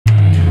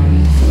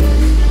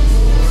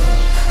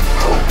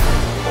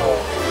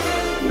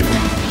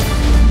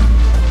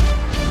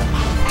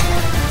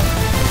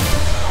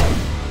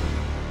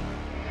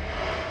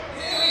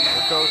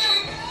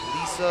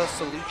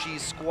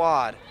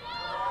squad.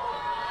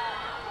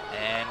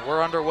 And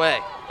we're underway.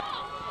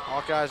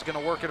 Hawkeyes gonna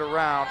work it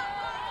around.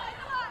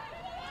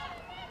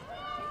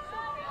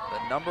 The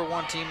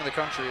 #1 team in the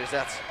country, as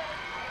that's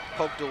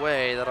poked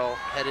away, that'll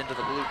head into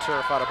the blue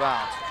turf out of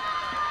bounds.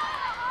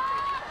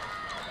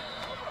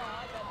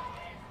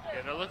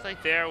 And it looked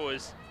like there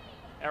was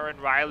Aaron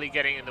Riley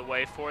getting in the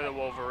way for the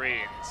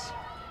Wolverines.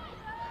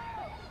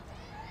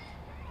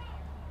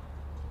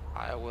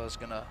 Iowa's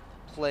gonna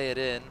play it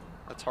in.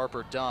 That's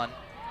Harper Dunn.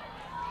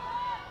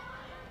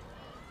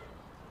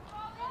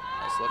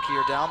 Nice look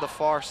here down the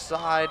far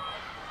side.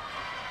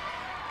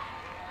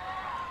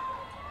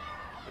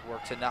 Good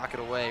work to knock it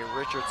away.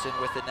 Richardson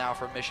with it now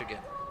for Michigan.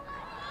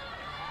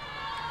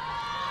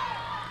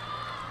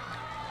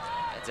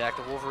 And Zach,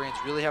 the Wolverines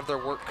really have their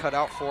work cut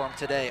out for them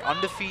today.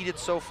 Undefeated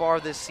so far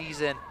this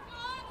season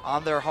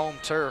on their home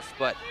turf,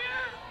 but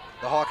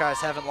the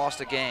Hawkeyes haven't lost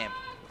a game.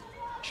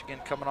 Michigan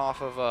coming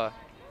off of a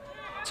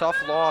tough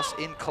loss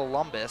in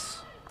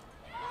Columbus.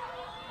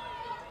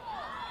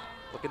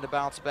 Looking to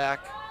bounce back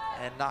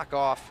and knock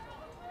off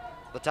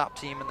the top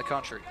team in the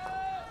country.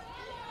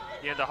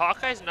 Yeah, the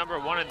Hawkeyes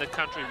 #1 in the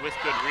country with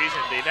good reason.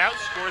 They've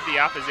outscored the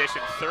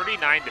opposition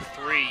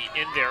 39-3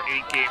 in their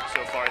 8 games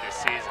so far this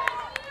season.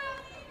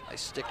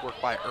 Nice stick work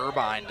by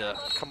Irvine to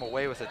come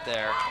away with it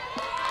there.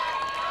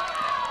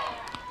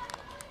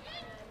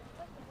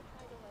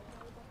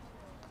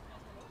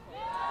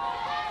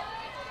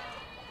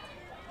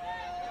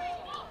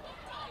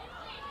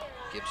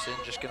 Gibson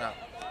just gonna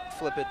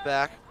flip it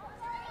back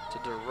to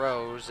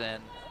DeRose,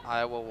 and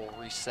Iowa will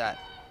reset.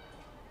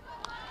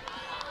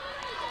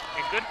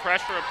 And good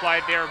pressure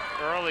applied there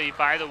early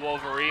by the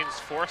Wolverines,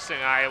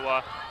 forcing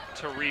Iowa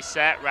to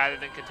reset rather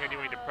than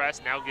continuing to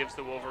press. Now gives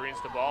the Wolverines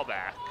the ball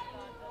back.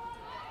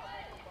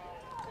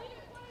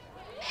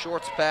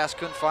 Shorts pass,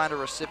 couldn't find a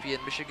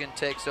recipient. Michigan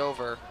takes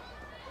over.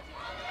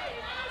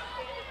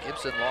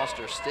 Gibson lost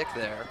her stick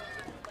there.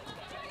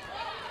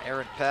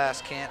 Errant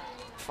pass, can't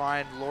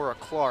find Laura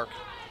Clark.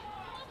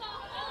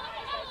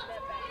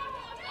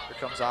 Here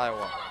comes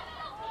Iowa.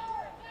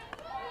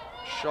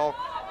 Schulk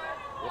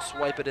will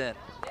swipe it in.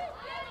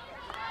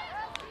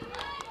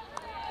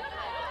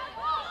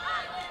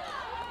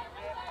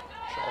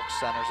 Schulk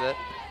centers it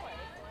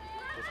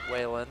with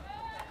Whalen.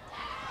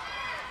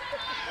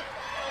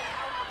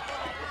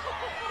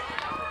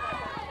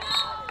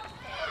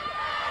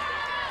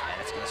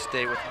 And it's going to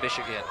stay with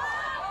Michigan.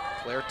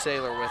 Claire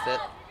Taylor with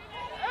it.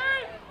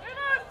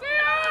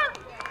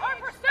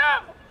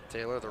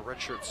 Taylor, the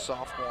redshirt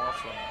sophomore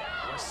from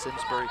West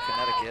Simsbury,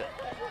 Connecticut.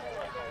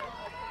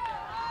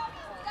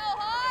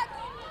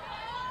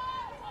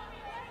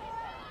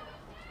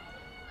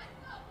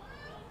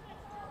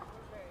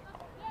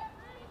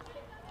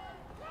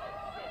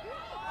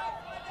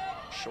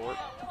 Short,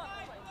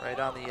 right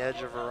on the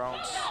edge of her own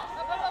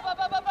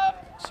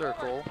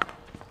circle.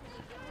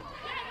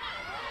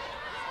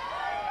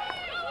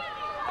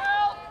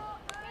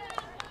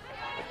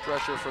 Good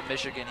pressure from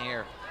Michigan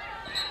here.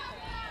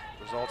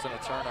 Results in a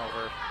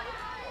turnover.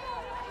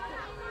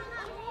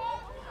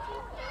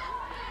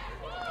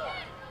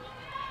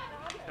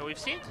 And we've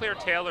seen Claire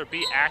Taylor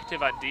be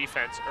active on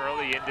defense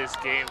early in this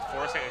game,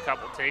 forcing a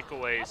couple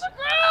takeaways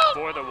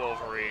for the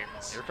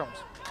Wolverines. Here comes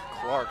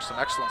Clark, some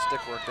excellent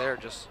stick work there,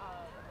 just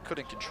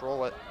couldn't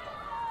control it.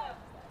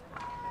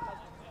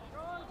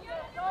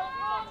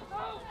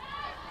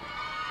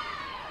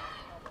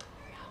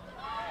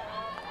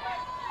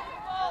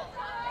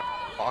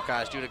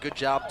 Hawkeyes doing a good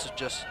job to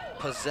just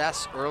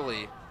possess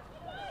early,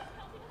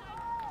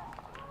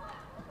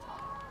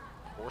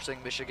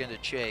 forcing Michigan to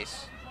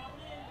chase.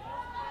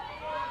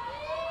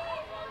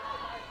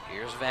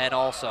 Here's Van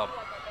Alsum,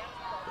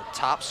 the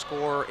top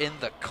scorer in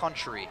the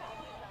country.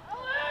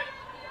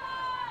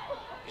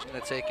 She's going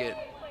to take it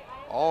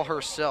all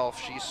herself.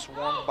 She's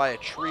swarmed by a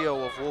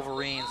trio of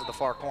Wolverines in the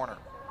far corner.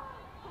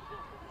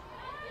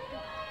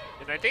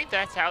 And I think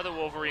that's how the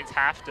Wolverines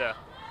have to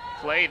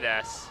play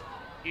this.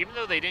 Even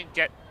though they didn't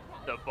get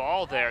the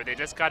ball there, they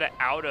just got it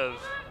out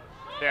of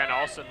Van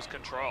Alsum's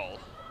control.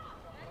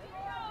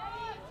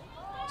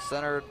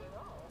 Centered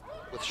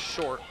with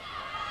Short.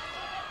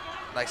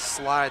 Nice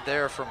slide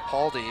there from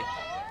Paldy.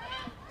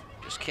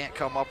 Just can't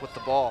come up with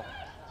the ball.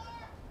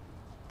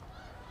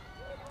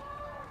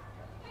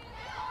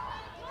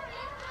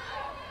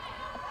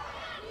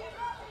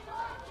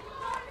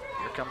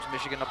 Here comes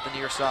Michigan up the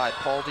near side.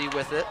 Paldy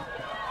with it.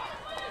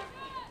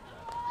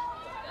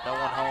 No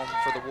one home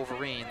for the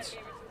Wolverines.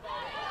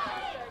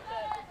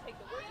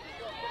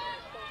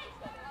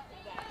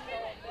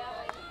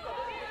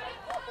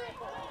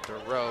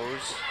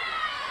 DeRose.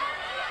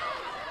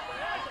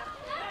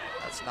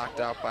 That's knocked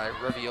out by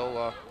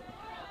Riviello,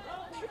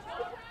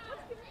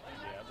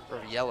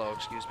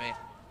 excuse me.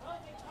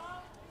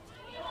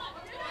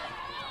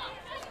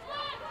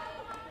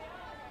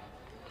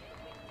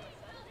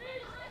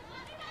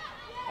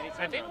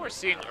 I think we're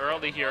seeing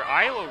early here,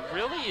 Iowa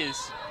really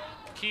is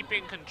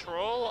keeping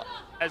control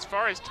as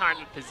far as time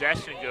of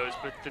possession goes,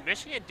 but the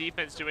Michigan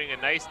defense doing a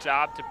nice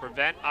job to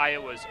prevent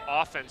Iowa's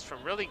offense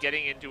from really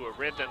getting into a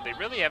rhythm. They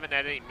really haven't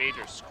had any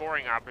major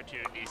scoring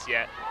opportunities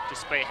yet,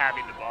 despite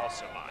having the ball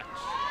so much.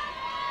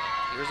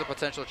 Here's a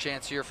potential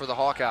chance here for the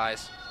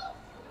Hawkeyes.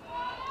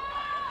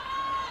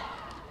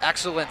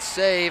 Excellent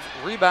save,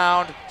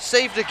 rebound,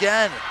 saved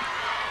again.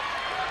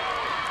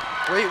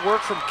 Great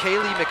work from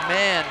Kaylee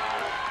McMahon.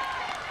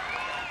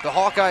 The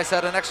Hawkeyes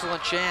had an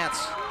excellent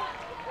chance.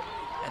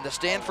 And the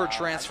Stanford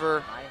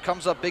transfer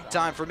comes up big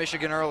time for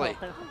Michigan early.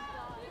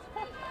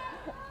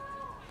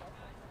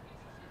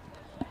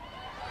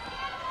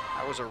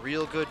 That was a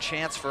real good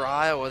chance for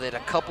Iowa. They had a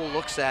couple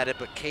looks at it,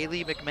 but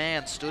Kaylee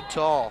McMahon stood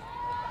tall.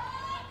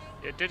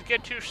 It did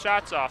get 2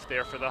 shots off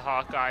there for the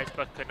Hawkeyes,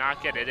 but could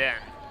not get it in.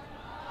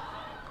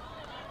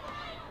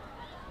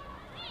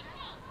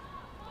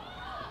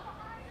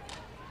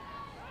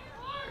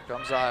 Here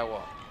comes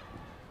Iowa.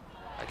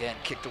 Again,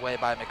 kicked away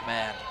by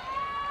McMahon.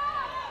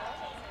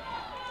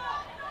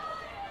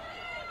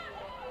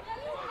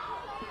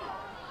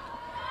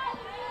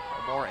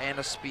 More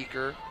Anna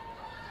Speaker,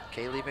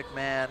 Kaylee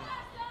McMahon,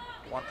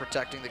 one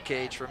protecting the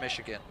cage for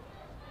Michigan.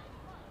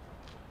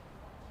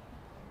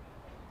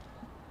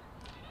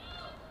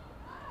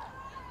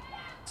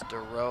 It's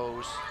DeRose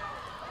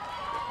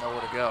with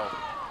nowhere to go.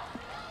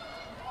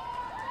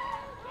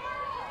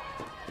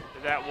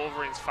 That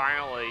Wolverines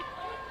finally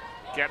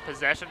get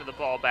possession of the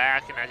ball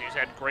back, and as you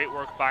said, great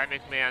work by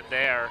McMahon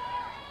there.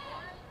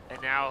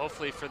 And now,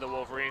 hopefully for the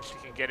Wolverines, she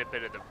can get a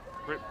bit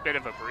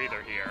of a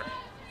breather here.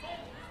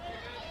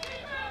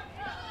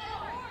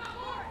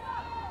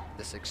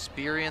 This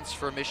experience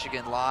for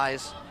Michigan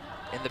lies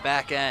in the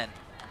back end.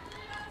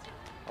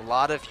 A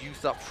lot of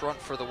youth up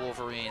front for the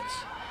Wolverines.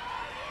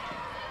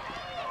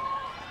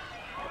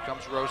 Here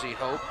comes Rosie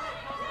Hope.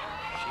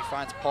 She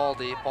finds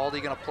Paldy. Paldy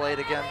gonna play it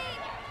again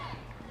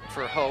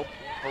for Hope.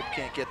 Hope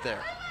can't get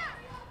there.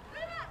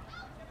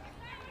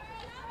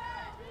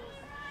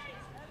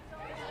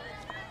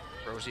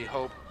 Rosie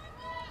Hope,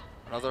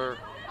 another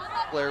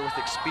player with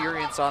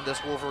experience on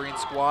this Wolverine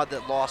squad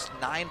that lost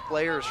 9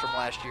 players from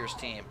last year's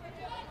team.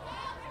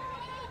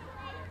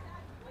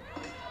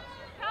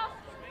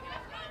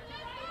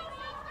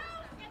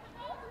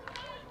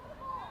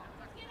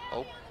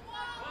 Hope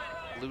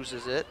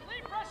loses it,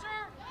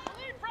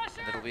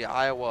 and it'll be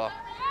Iowa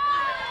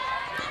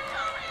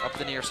up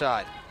the near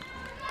side.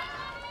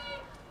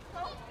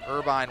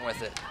 Irvine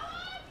with it.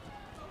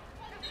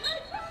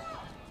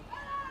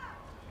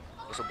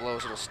 Whistle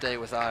blows, it'll stay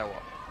with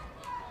Iowa.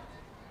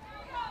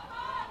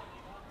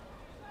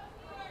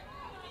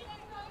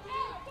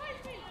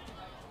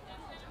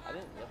 I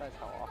didn't realize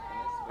how often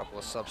this. A couple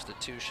of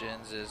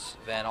substitutions as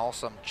Van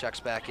Alsum checks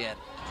back in.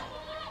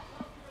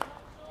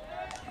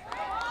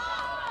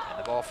 And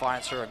the ball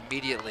finds her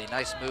immediately.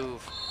 Nice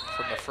move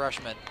from the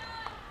freshman.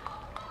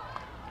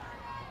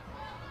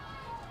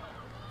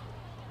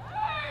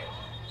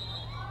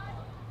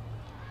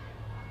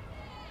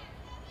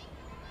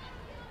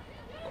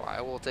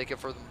 Iowa will take it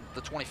for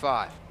the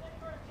 25.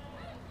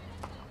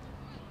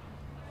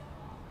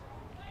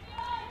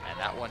 And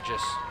that one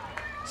just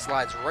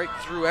slides right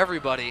through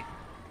everybody.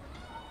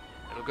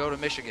 It'll go to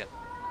Michigan.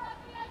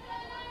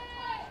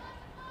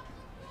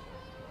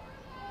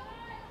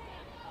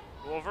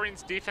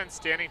 Wolverines defense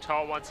standing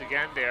tall once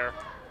again there,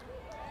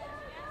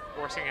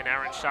 forcing an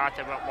errant shot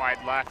that went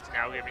wide left,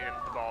 now giving them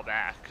the ball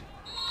back.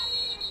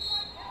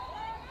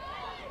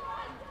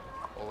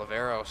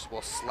 Oliveros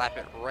will slap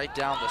it right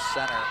down the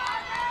center.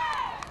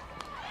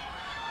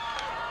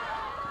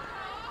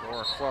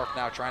 Laura Clark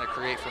now trying to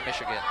create for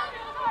Michigan.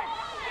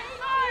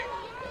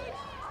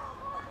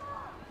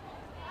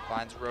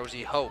 Finds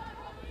Rosie Hope.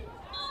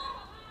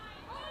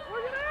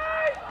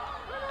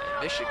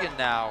 And Michigan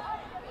now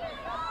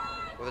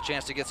with a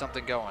chance to get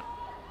something going.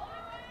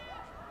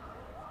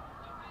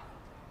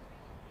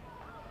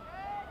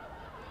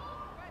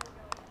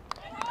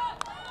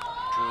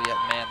 Juliet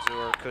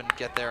Manzur couldn't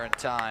get there in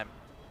time.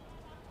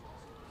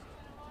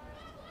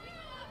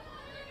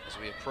 As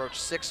we approach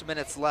 6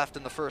 minutes left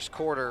in the first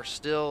quarter,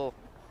 still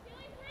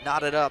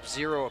knotted up,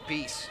 0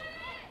 apiece.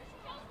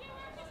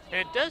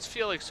 And it does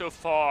feel like so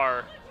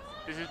far,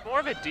 this is more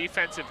of a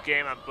defensive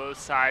game on both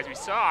sides. We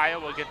saw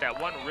Iowa get that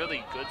one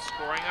really good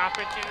scoring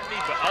opportunity,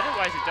 but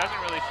otherwise it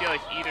doesn't really feel like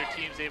either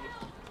team's able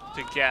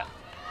to get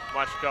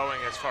much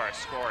going as far as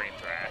scoring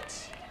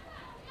threats.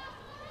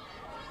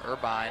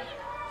 Irvine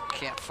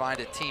can't find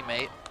a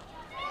teammate.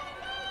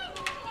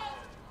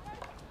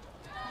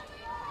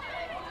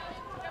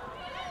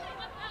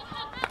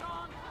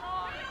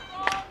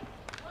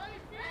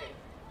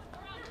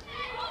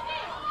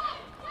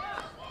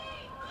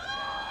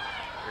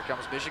 Here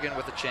comes Michigan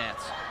with a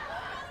chance.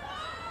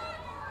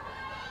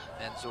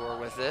 Manzur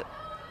with it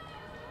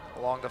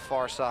along the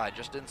far side,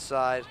 just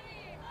inside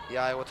the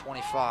Iowa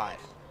 25.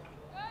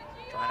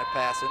 Trying to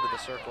pass into the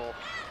circle.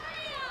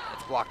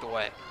 It's blocked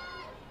away.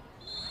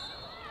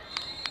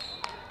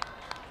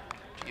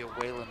 Gia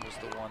Whalen was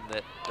the one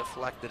that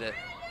deflected it.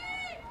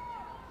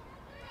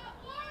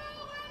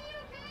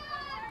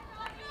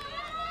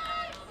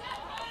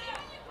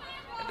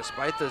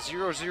 Despite the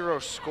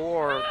 0-0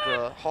 score,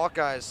 the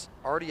Hawkeyes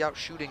already out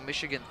shooting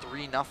Michigan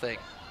 3-0.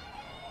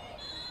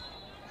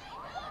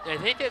 I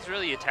think that's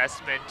really a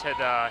testament to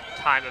the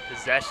time of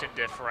possession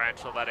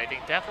differential that I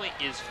think definitely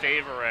is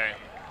favoring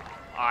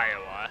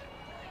Iowa.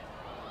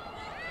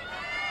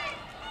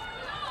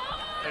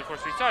 And of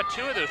course, we saw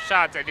 2 of those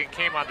shots I think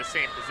came on the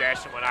same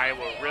possession when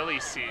Iowa really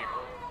seemed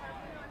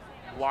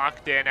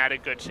locked in, had a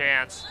good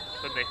chance,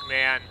 but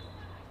McMahon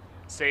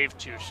saved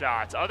 2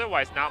 shots.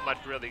 Otherwise, not much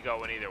really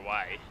going either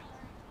way.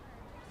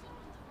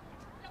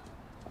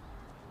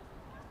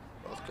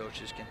 Both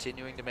coaches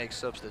continuing to make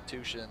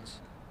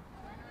substitutions.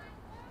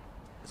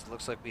 It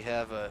looks like we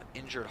have an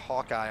injured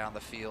Hawkeye on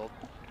the field.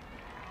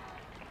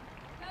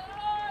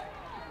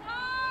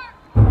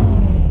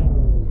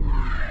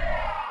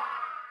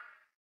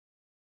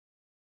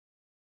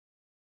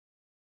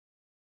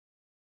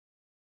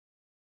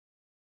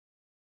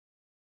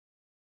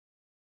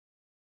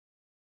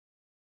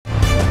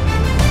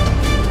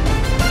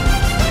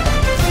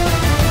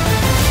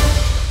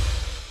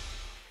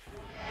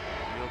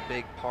 Real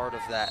big part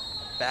of that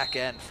back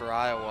end for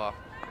Iowa.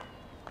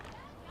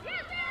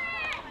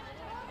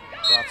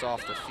 Shots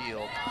off the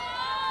field.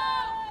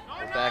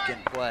 We're back in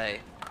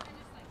play.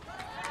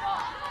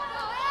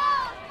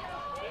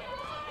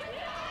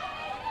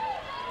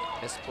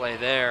 Misplay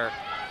there.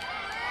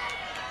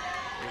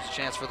 Here's a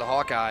chance for the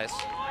Hawkeyes.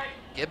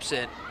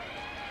 Gibson.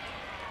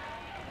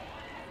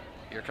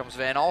 Here comes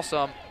Van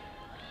Alsum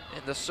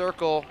in the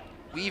circle,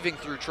 weaving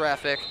through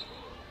traffic.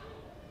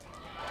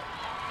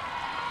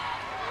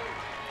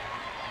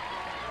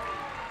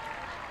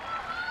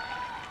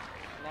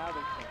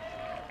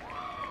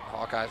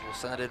 Hawkeyes will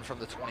send it in from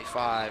the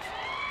 25.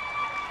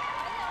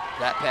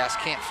 That pass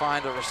can't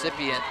find a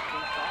recipient.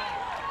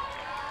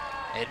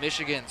 And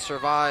Michigan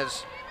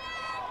survives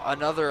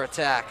another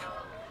attack.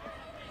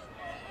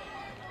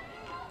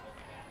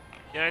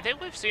 Yeah, I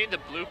think we've seen the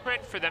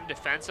blueprint for them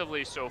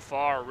defensively so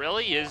far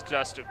really is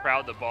just to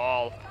crowd the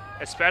ball,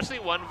 especially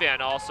when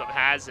Van Alsum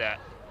has it.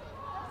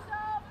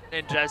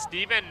 And just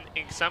even,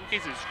 in some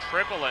cases,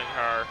 tripling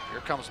her.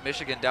 Here comes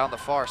Michigan down the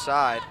far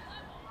side.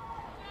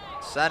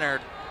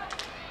 Centered.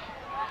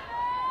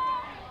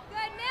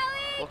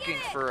 Looking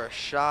for a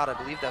shot. I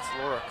believe that's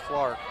Laura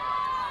Clark.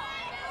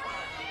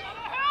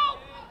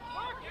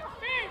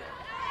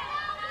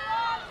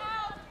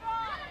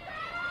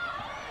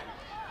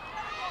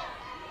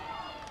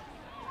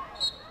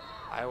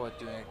 Iowa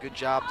doing a good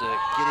job to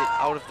get it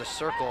out of the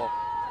circle.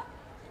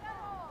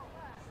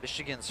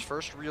 Michigan's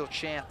first real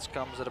chance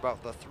comes at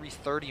about the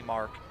 3:30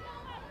 mark.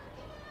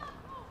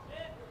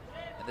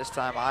 And this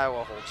time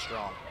Iowa holds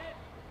strong.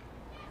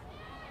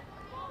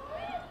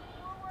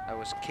 That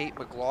was Kate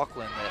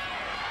McLaughlin that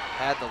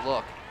had the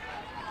look.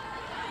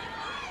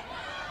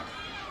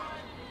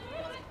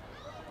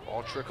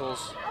 Ball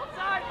trickles to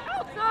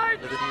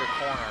the near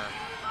corner.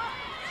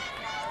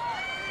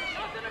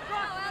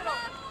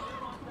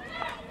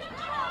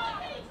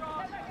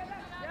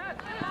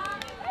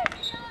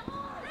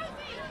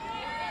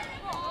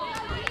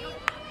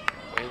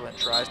 Whalen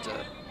tries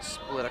to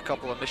split a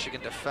couple of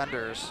Michigan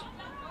defenders.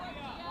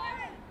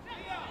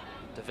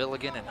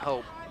 DeVilligan and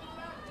Hope.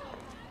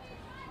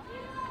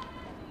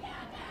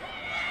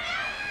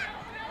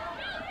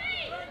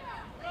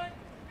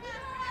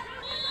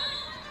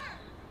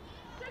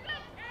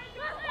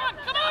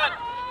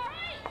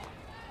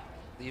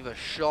 Leva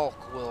Schulk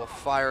will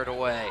fire it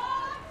away.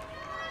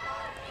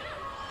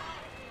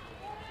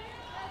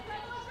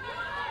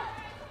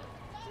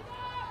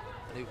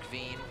 Nuke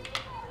Veen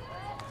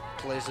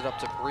plays it up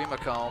to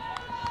Brimacombe.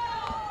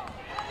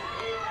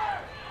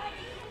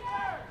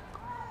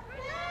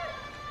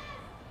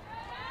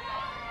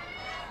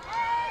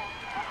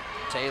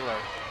 Taylor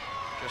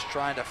just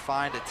trying to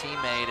find a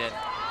teammate, and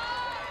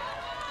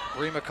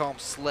Brimacombe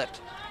slipped.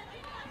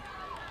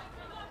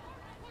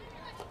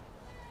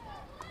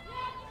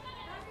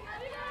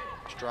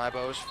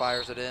 Strybos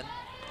fires it in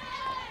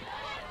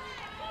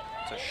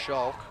to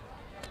Schulk.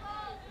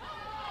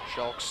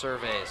 Schulk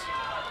surveys.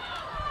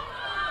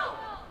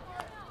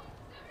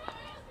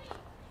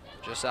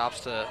 Just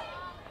opts to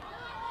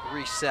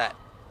reset.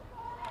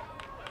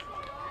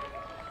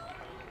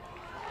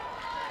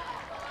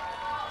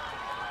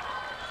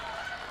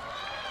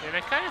 And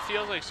it kind of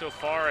feels like so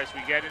far as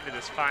we get into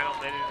this final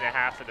minute and a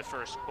half of the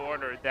first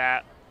quarter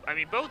that, I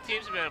mean, both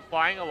teams have been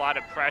applying a lot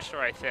of pressure,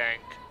 I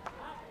think.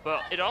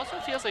 But it also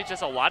feels like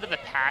just a lot of the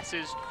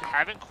passes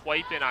haven't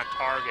quite been on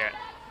target.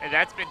 And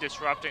that's been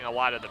disrupting a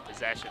lot of the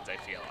possessions, I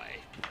feel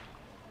like.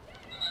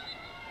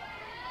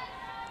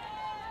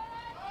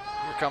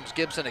 Here comes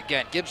Gibson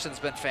again. Gibson's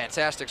been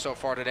fantastic so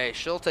far today.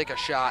 She'll take a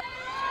shot.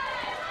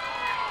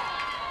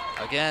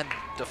 Again,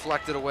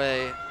 deflected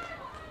away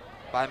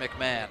by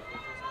McMahon.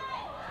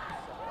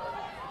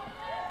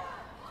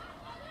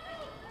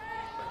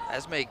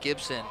 Esme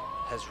Gibson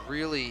has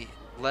really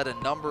led a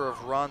number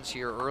of runs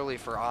here early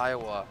for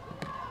Iowa.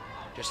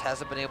 Just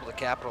hasn't been able to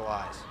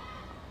capitalize.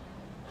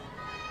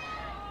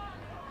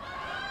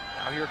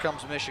 Now here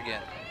comes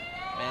Michigan.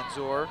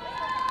 Manzour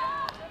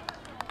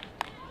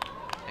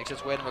makes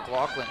his way to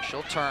McLaughlin.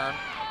 She'll turn.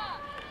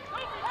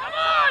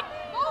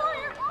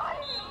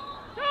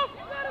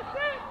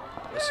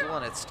 Whistle,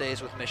 and it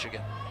stays with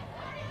Michigan.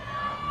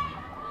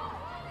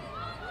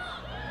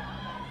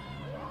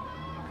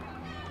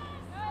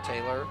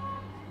 Taylor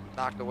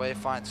knocked away,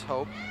 finds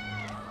Hope.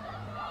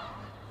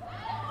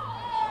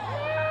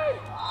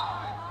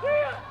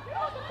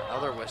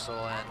 Another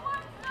whistle, and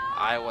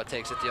Iowa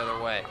takes it the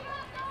other way.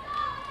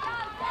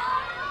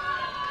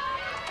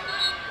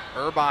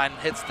 Irvine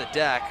hits the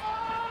deck.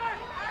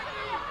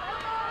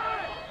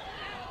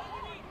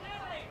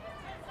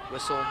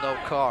 Whistle, no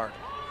card.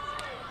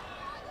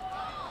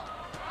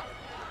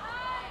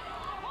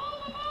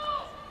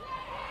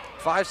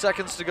 Five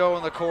seconds to go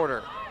in the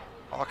quarter.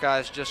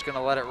 Hawkeyes just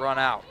gonna let it run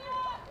out.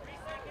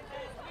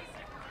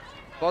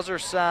 Buzzer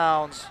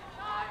sounds.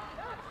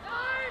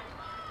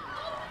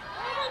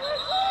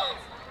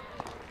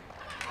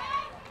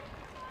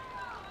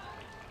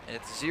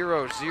 It's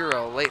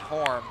 0-0, late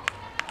horn.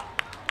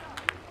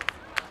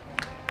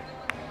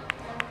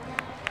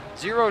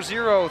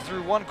 0-0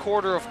 through one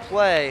quarter of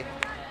play.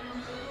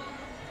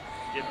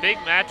 A big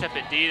matchup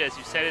indeed, as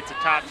you said, it's a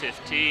top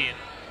 15.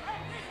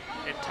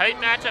 And tight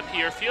matchup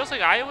here. Feels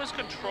like Iowa's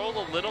control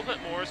a little bit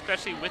more,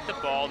 especially with the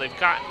ball. They've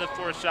gotten the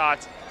 4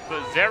 shots,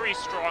 but very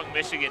strong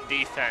Michigan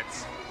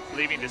defense,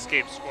 leaving this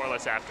game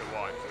scoreless after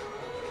 1.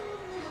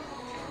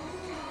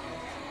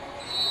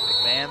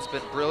 McMahon's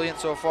been brilliant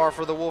so far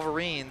for the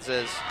Wolverines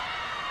as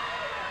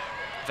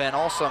Van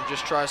Alsum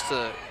just tries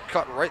to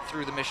cut right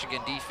through the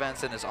Michigan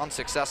defense and is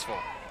unsuccessful.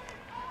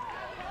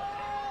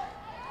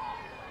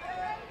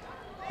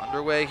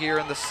 Underway here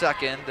in the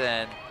second,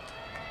 and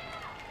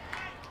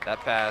that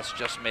pass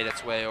just made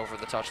its way over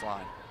the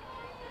touchline.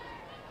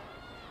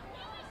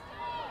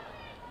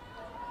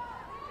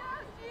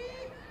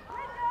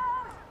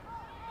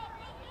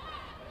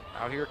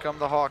 Now here come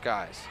the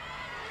Hawkeyes.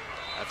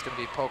 That's going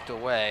to be poked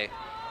away.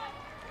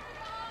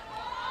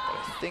 But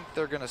I think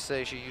they're going to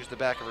say she used the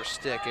back of her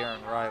stick,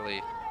 Erin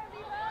Riley.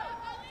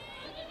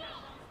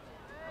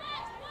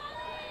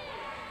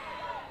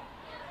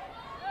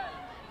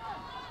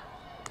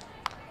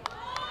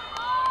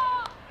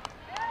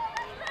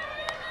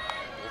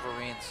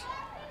 Wolverines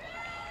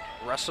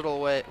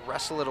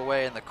wrestle it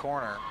away in the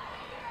corner.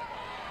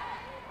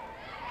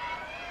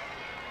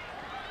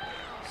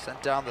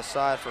 Sent down the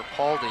side for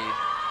Paldy.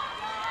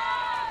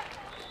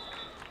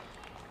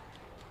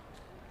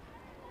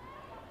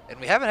 And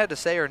we haven't had to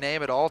say her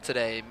name at all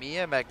today.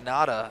 Mia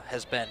Magnotta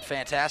has been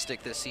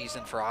fantastic this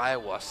season for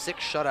Iowa.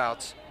 6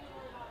 shutouts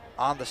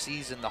on the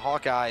season. The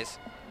Hawkeyes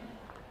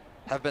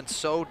have been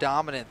so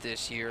dominant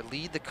this year,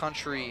 lead the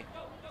country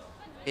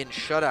in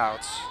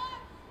shutouts.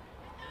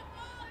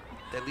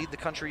 They lead the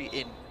country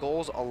in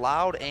goals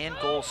allowed and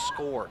goals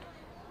scored.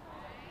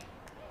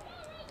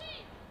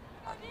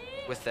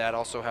 With that,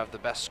 also have the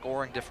best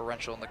scoring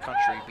differential in the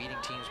country, beating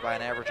teams by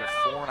an average of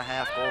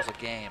 4.5 goals a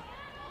game.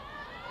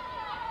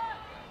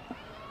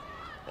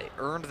 They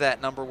earned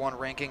that #1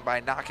 ranking by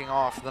knocking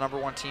off the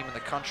 #1 team in the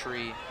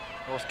country,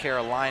 North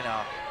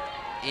Carolina,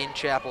 in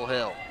Chapel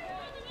Hill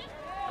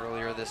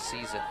earlier this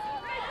season.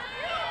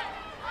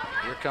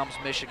 Here comes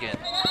Michigan.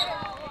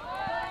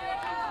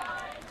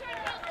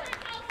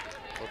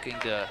 Looking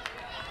to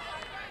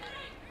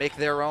make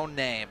their own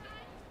name.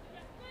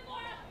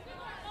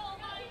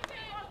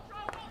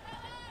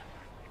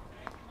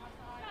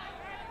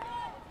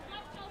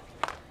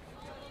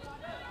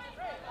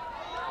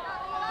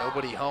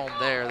 Nobody home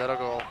there. That'll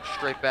go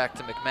straight back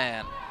to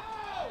McMahon.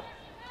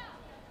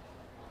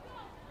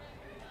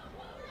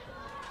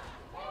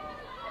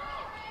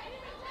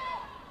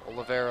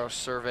 Olivero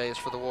surveys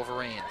for the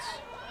Wolverines.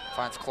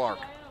 Finds Clark.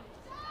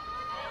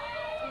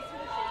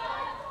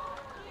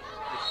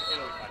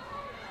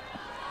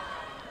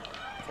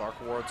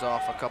 Clark wards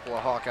off a couple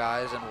of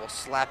Hawkeyes and will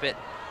slap it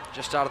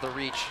just out of the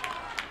reach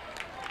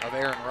of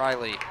Erin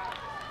Riley.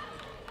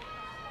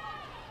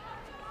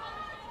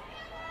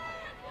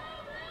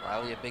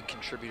 Riley, a big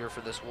contributor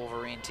for this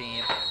Wolverine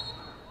team.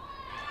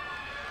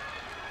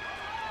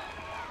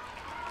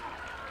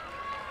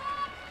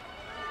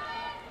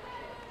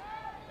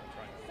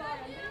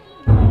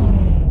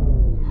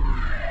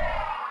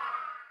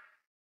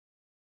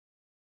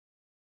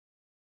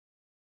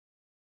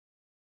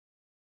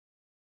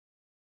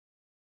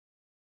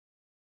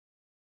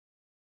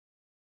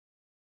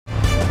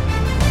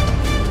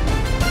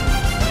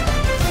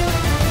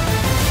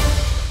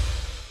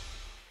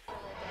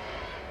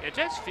 It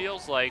just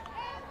feels like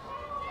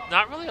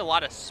not really a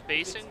lot of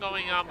spacing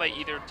going on by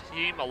either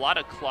team, a lot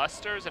of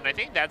clusters, and I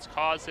think that's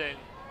causing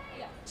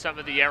some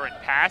of the errant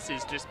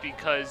passes just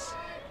because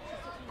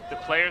the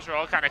players are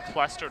all kind of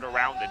clustered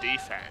around the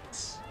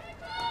defense.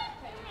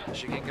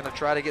 Michigan going to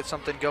try to get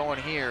something going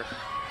here.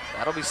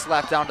 That'll be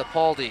slapped down to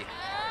Paldy.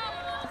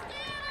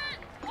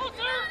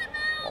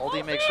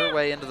 Paldy makes her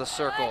way into the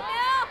circle.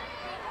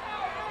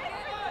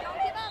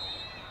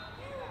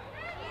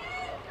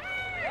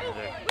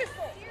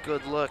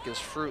 Good look is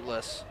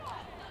fruitless.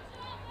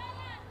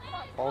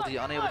 Paldy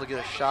unable to get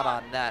a shot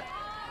on net.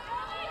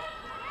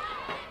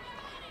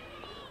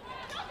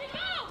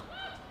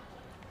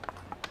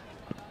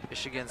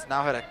 Michigan's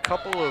now had a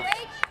couple of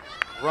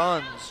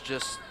runs,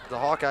 just the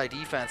Hawkeye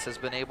defense has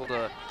been able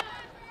to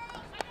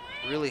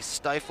really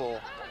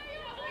stifle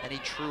any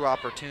true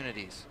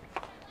opportunities.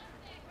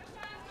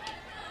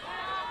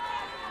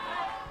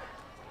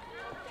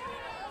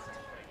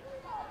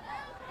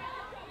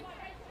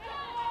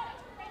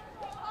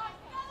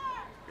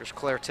 Here's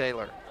Claire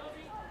Taylor.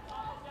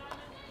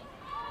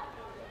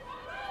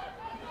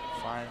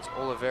 Finds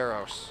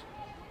Oliveros.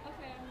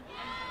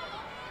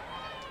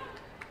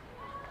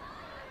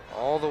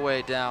 All the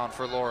way down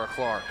for Laura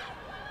Clark.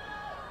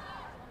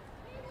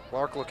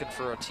 Clark looking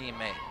for a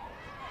teammate.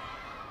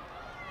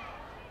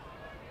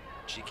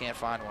 She can't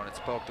find one, it's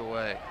poked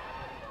away.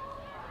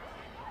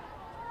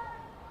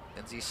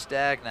 Lindsay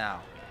Stagg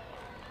now.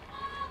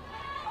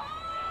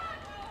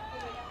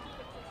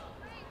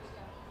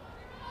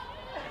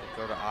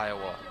 Go to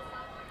Iowa.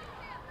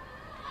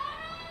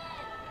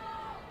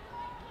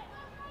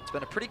 It's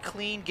been a pretty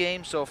clean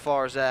game so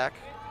far, Zach.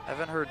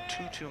 Haven't heard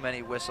too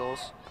many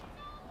whistles.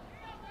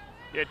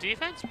 Yeah,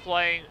 defense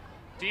applying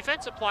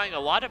a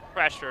lot of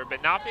pressure,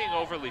 but not being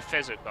overly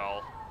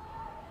physical.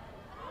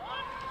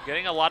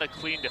 Getting a lot of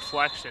clean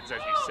deflections,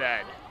 as you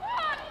said.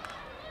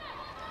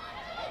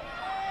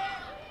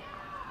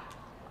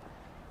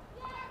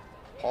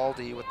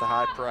 Haldy with the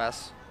high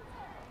press.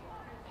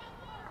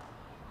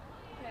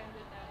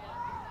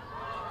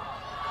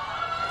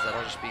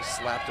 That'll just be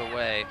slapped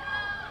away.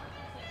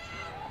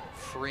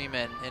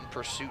 Freeman in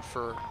pursuit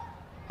for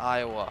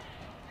Iowa.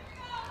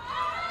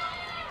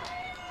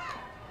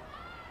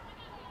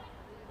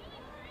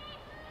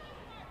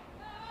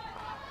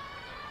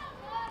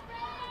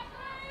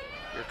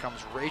 Here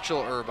comes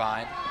Rachel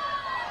Irvine.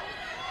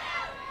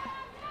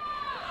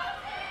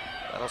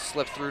 That'll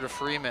slip through to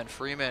Freeman.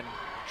 Freeman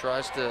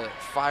tries to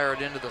fire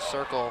it into the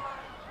circle.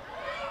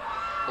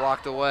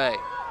 Blocked away.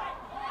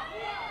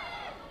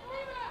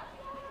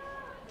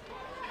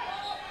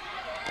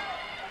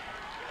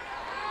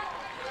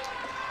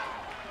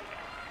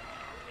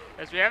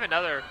 As we have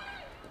another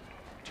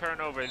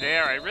turnover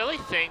there, I really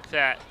think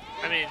that,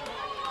 I mean,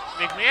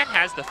 McMahon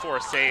has the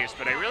 4 saves,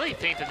 but I really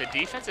think that the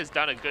defense has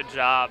done a good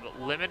job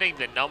limiting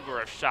the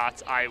number of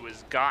shots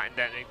Iowa's gotten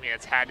that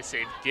McMahon's had to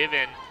save,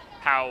 given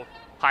how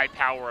high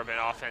power of an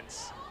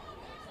offense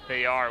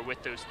they are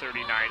with those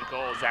 39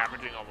 goals,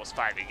 averaging almost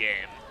 5 a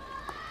game.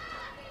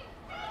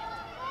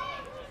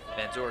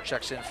 Manzor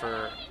checks in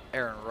for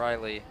Aaron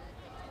Riley.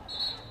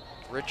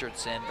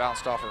 Richardson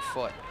bounced off her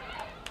foot.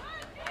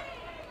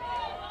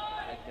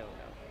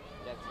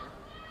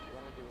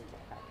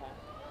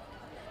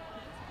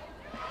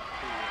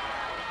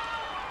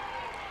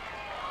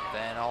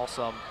 Van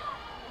Alsum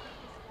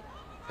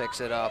picks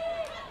it up.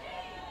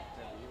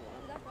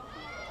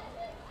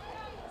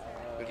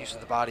 Good use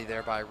of the body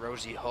there by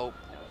Rosie Hope.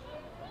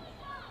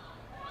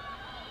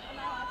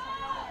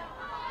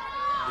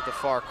 Into the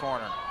far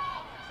corner.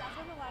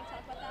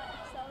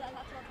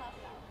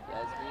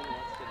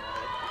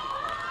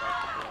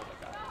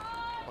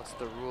 What's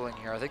the ruling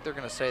here? I think they're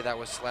going to say that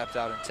was slapped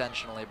out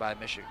intentionally by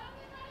Michigan.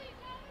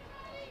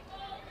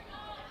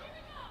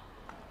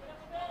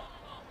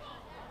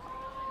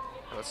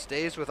 So it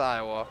stays with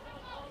Iowa.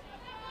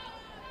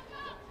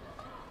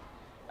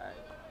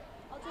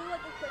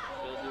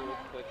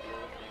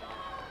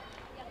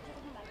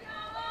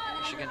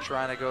 Michigan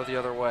trying to go the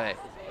other way.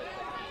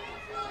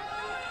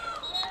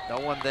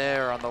 No one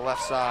there on the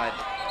left side.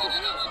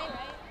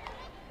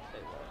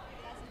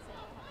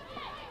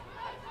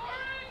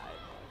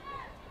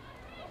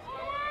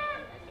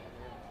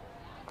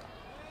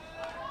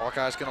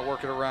 Hawkeye's going to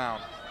work it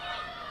around.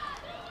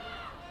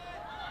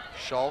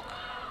 Schulk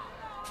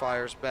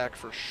fires back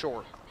for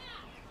short.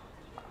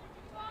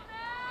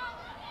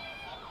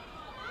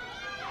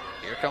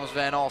 Here comes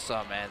Van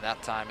Alsum, and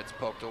that time it's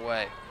poked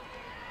away.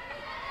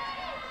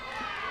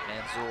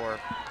 Manzor.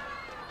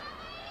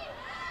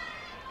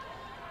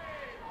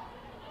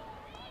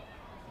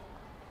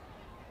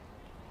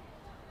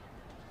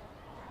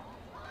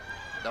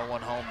 No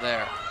one home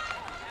there.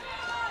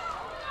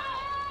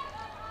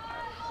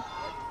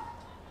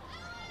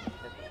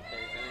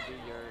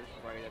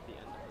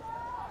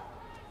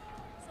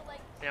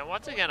 Yeah,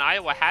 once again,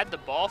 Iowa had the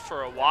ball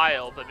for a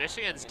while, but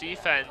Michigan's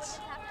defense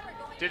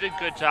did a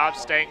good job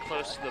staying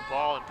close to the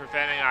ball and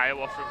preventing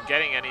Iowa from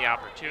getting any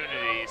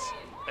opportunities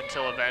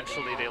until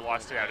eventually they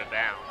lost it out of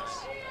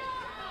bounds.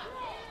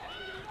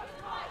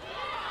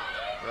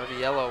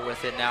 Raviello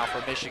with it now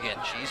for Michigan.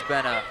 She's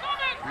been a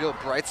real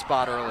bright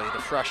spot early,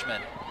 the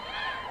freshman.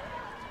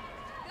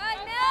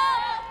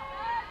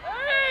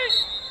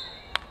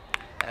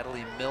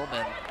 Natalie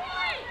Millman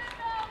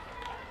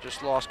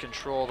just lost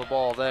control of the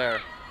ball there.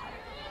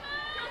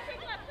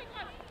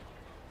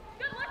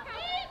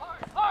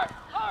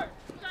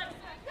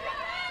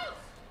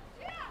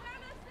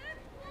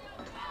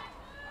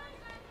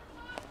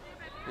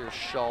 Here's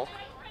Schulk.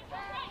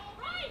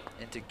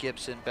 Into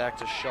Gibson, back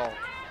to Schulk.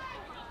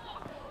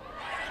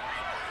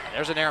 And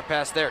there's an errant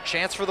pass there.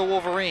 Chance for the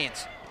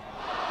Wolverines.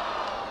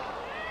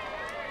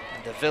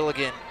 And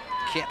DeVilligan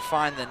can't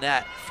find the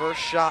net. First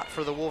shot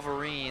for the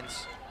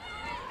Wolverines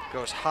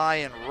Goes high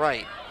and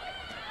right.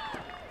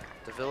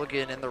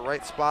 DeVilligan in the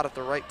right spot at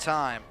the right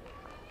time.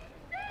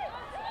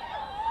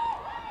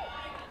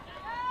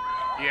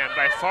 Yeah,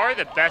 by far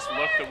the best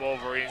look the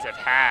Wolverines have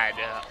had,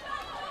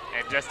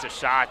 and just a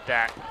shot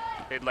that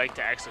they'd like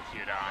to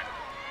execute on.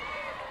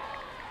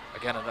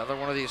 Again, another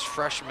one of these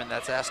freshmen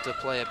that's asked to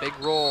play a big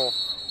role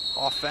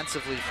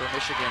offensively for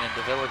Michigan and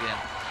DeVilligan.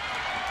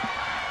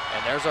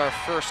 And there's our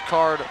first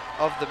card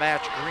of the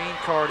match, green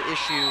card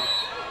issued.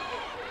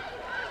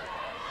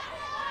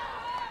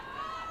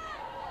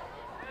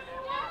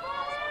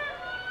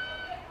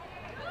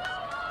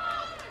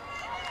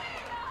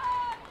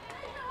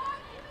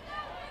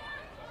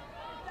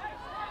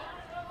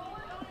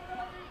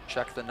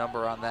 Check the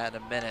number on that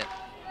in a minute.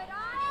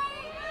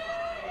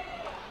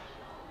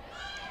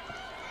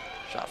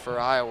 Shot for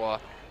Iowa.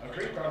 A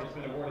green card has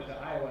been awarded to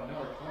Iowa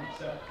number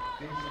 27,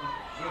 Jason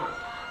Whittle.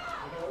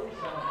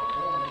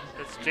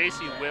 It's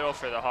J.C. Whittle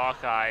for the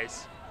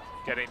Hawkeyes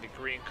getting the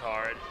green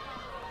card.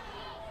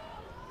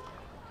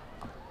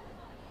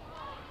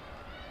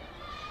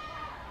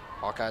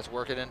 Hawkeyes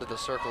work it into the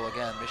circle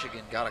again.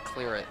 Michigan got to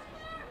clear it.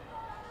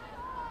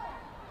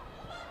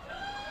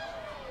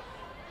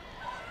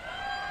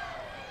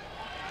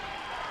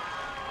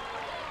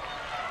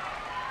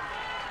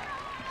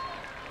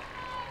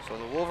 So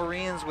the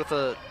Wolverines with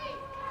a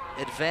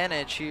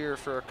advantage here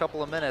for a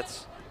couple of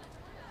minutes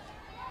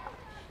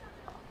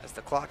as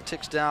the clock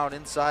ticks down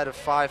inside of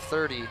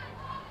 5:30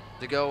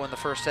 to go in the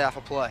first half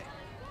of play.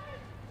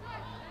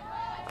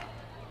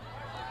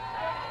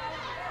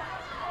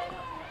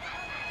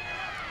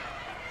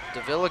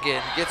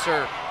 DeVilligan gets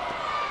her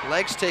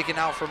legs taken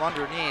out from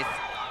underneath.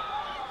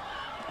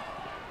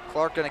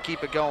 Clark gonna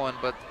keep it going,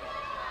 but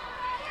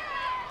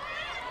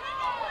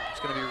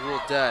it's gonna be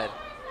ruled dead.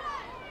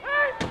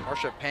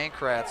 Marsha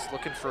Pankratz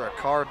looking for a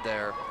card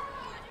there.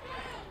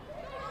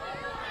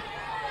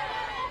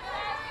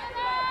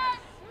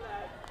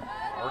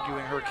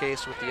 Arguing her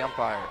case with the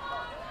umpire.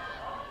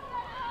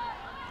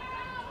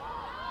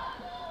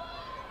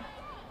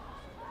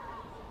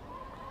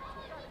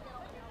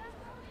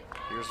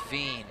 Here's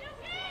Veen.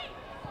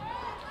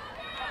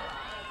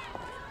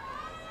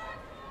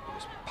 It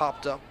was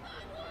popped up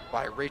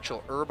by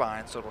Rachel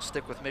Irvine, so it'll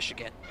stick with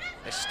Michigan.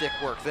 Nice stick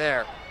work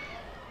there.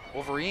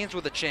 Wolverines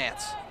with a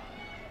chance.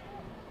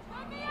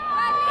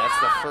 That's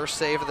the first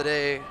save of the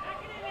day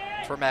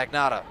for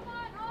Magnotta.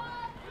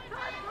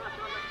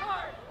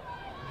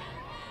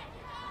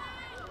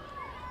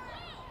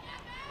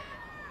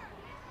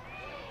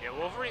 Yeah,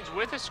 Wolverines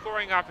with a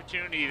scoring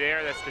opportunity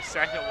there. That's the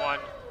second one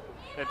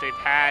that they've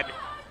had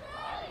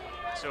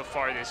so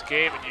far this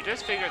game, and you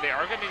just figure they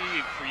are going to need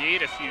to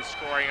create a few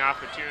scoring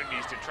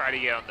opportunities to try to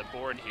get on the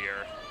board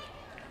here.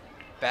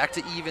 Back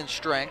to even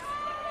strength.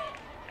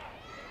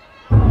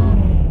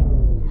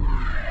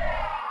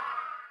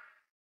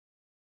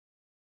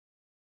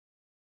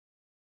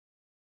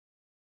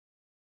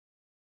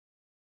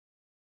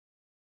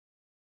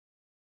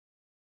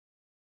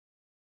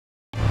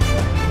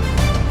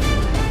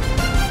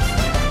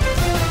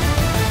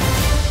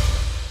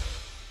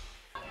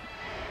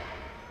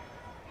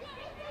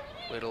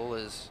 Whittle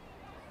is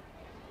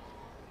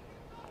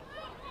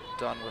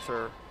done with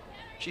her.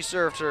 She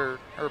served her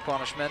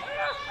punishment.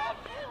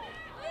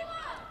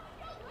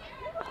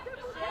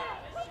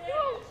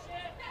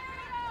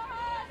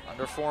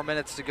 Under 4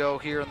 minutes to go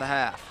here in the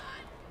half.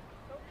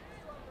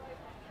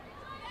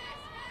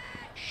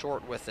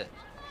 Short with it.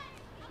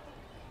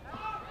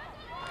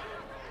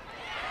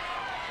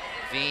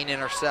 Veen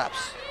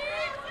intercepts.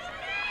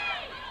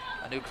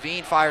 Anouk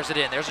Veen fires it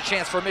in. There's a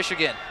chance for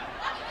Michigan.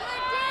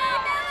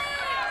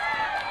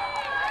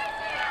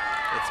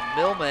 It's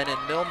Millman,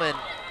 and Millman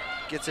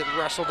gets it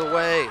wrestled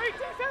away.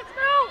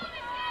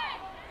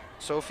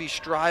 Sophie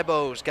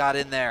Strybos got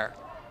in there.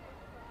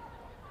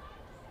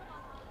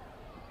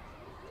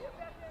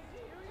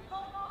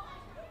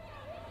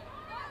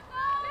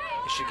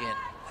 Michigan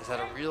has had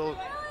a real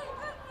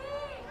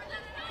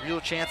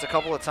chance a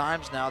couple of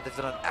times now. They've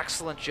done an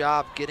excellent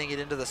job getting it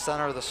into the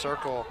center of the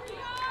circle.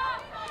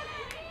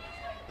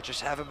 They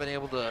just haven't been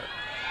able to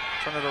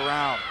turn it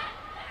around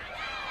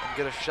and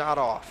get a shot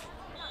off.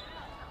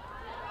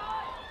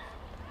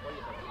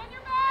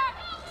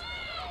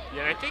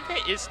 Yeah, and I think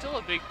that is still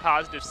a big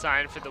positive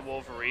sign for the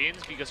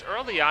Wolverines, because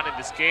early on in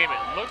this game, it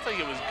looked like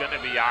it was going to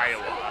be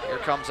Iowa. Here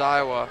comes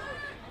Iowa.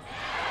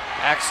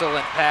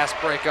 Excellent pass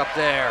break up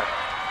there.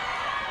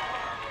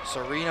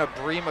 Serena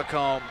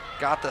Brimacombe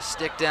got the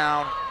stick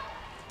down.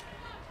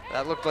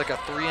 That looked like a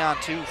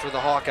 3-on-2 for the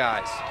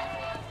Hawkeyes.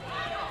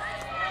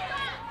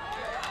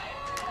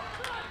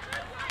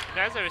 And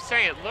as I was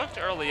saying, it looked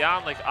early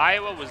on like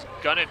Iowa was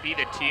going to be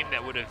the team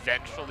that would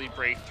eventually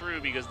break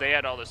through because they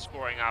had all the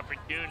scoring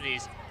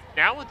opportunities.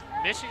 Now with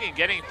Michigan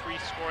getting 3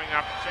 scoring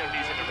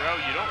opportunities in a row,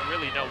 you don't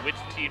really know which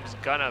team's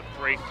going to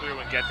break through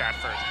and get that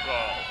first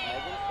goal.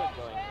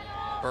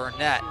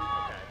 Burnett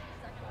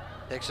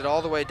takes it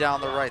all the way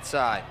down the right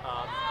side.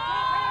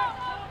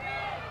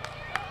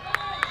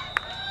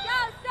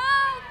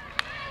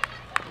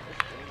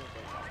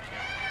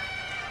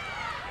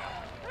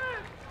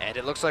 And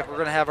it looks like we're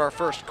going to have our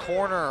first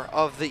corner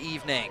of the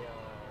evening.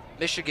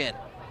 Michigan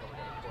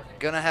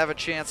going to have a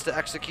chance to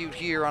execute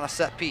here on a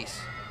set piece.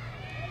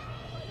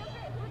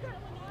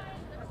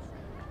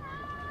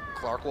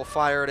 Clark will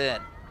fire it in.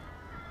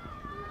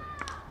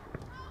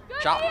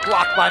 Shot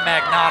blocked by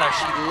Magnata.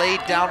 She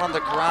laid down on the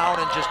ground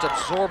and just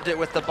absorbed it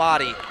with the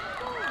body.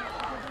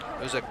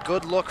 It was a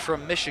good look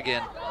from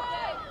Michigan.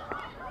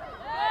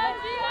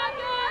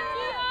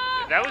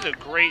 That was a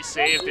great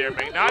save there.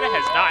 Magnata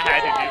has not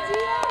had to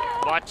do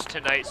much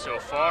tonight so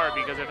far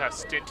because of how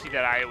stinty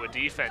that Iowa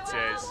defense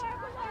is.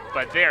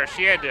 But there,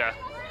 she had to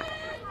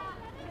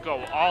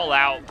go all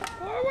out,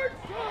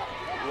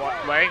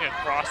 laying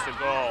across the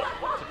goal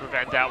to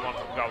prevent that one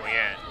from going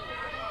in.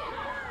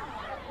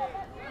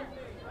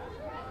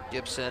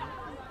 Gibson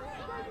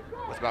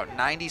with about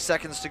 90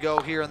 seconds to go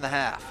here in the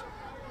half.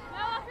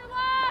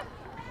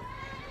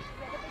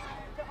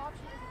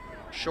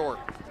 Short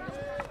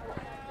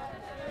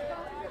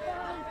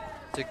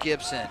to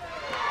Gibson.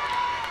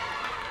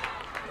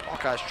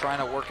 Hawkeyes trying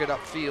to work it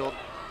upfield.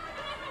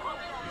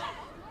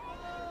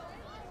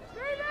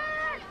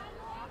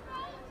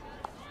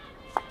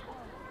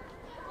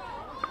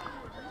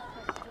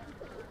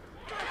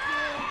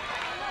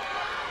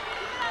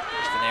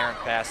 Just an errant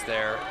pass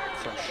there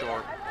from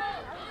Short.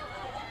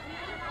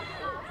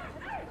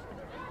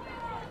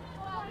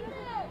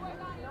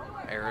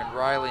 Aaron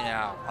Riley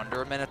now,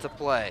 under a minute to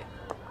play.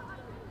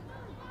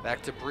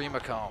 Back to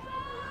Brimacombe.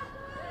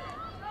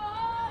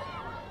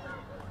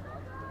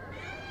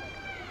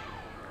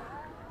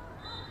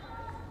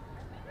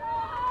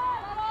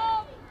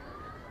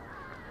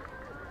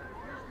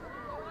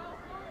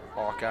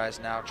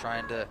 Hawkeyes now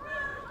trying to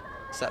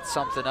set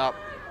something up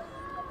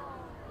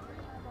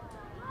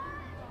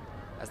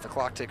as the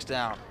clock ticks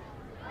down.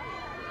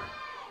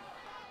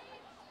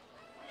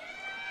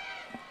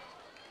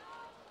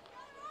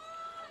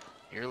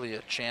 Nearly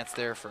a chance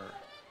there for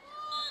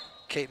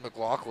Kate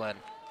McLaughlin.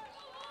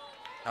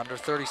 Under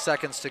 30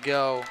 seconds to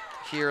go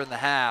here in the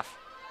half.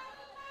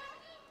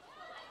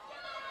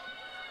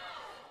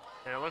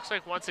 And it looks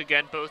like once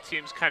again both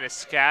teams kind of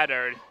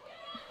scattered,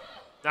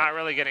 not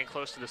really getting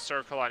close to the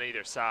circle on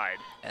either side.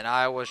 And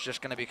Iowa's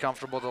just going to be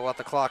comfortable to let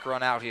the clock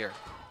run out here.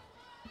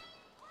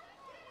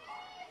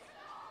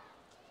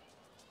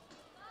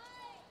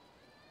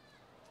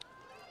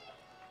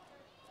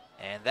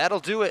 And that'll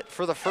do it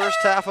for the first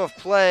half of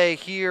play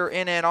here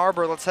in Ann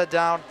Arbor. Let's head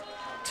down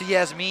to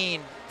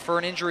Yasmin for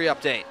an injury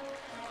update,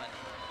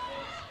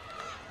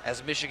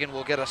 as Michigan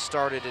will get us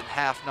started in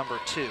half number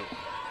 2.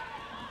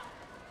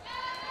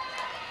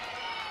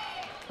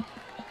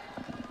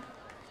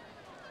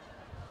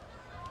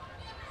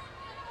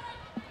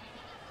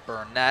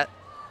 Burnett.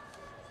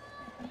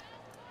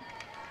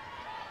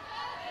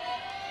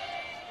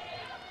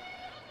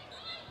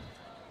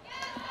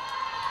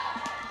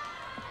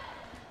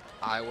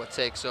 Iowa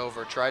takes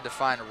over, tried to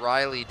find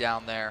Riley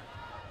down there.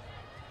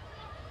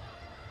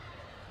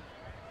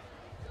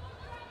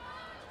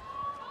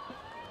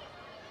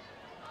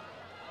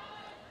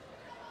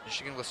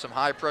 Michigan with some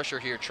high pressure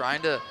here,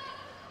 trying to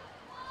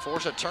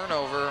force a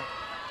turnover.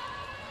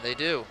 They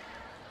do.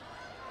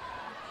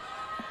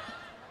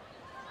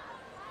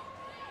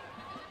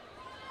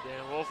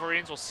 The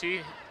Wolverines will see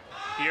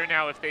here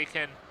now if they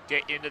can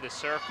get into the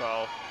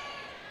circle.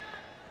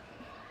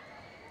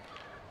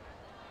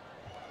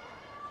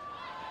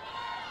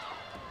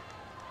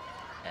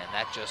 And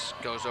that just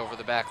goes over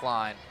the back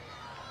line.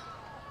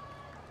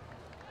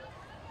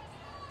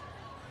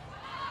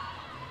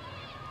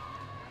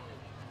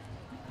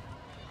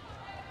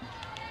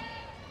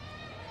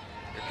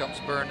 Here comes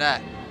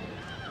Burnett.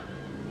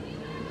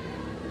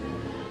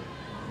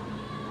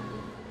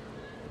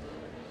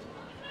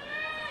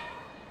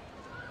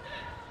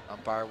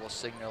 Umpire will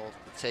signal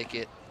to take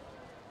it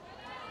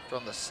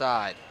from the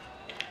side.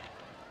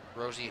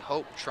 Rosie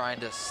Hope trying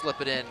to slip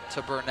it in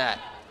to Burnett.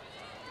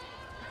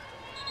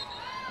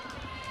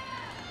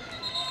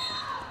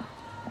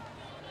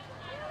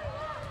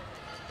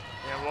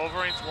 And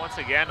Wolverines once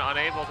again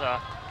unable to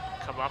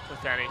come up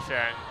with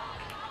anything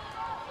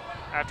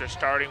after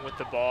starting with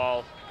the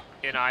ball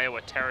in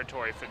Iowa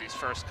territory for these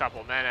first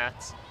couple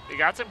minutes. They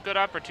got some good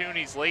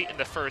opportunities late in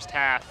the first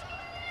half,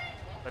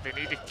 but they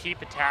need to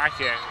keep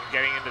attacking and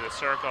getting into the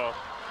circle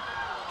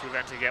to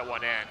eventually get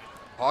one in.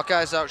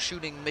 Hawkeyes out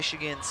shooting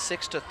Michigan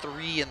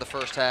 6-3 in the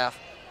first half,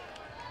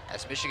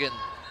 as Michigan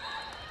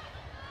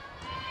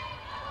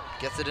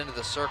gets it into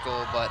the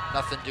circle, but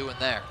nothing doing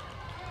there.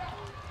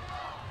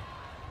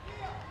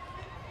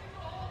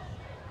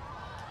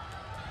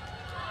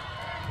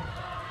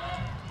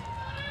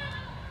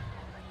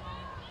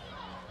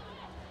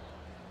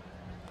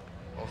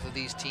 Both of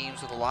these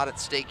teams with a lot at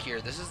stake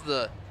here. This is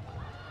the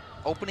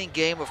opening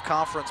game of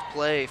conference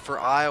play for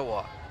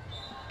Iowa.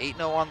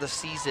 8-0 on the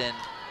season,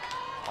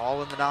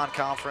 all in the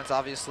non-conference.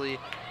 Obviously,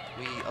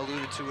 we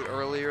alluded to it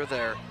earlier,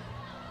 their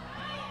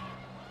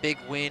big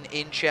win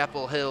in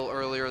Chapel Hill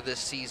earlier this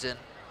season,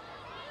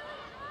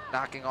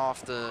 knocking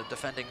off the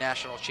defending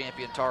national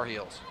champion Tar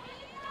Heels.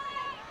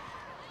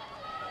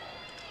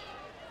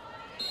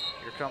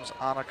 Here comes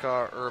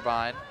Annika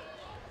Irvine.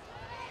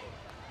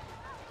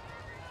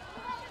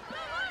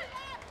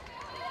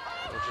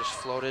 We'll just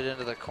float it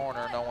into the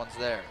corner, no one's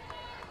there.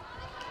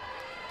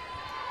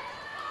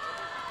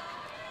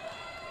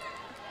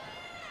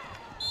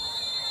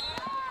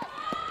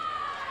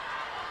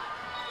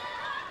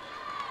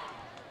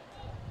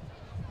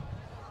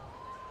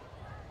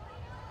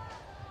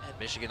 And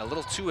Michigan a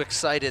little too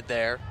excited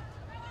there.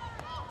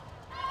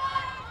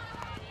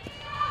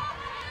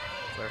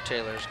 Claire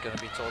Taylor's going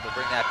to be told to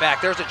bring that back.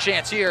 There's a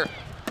chance here,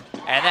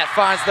 and that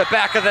finds the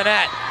back of the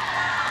net.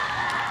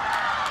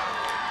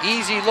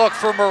 Easy look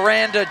for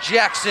Miranda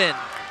Jackson,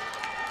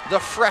 the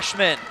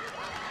freshman.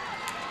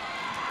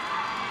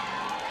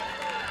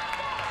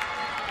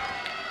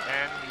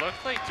 And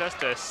looked like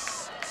just a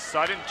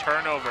sudden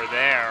turnover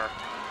there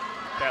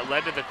that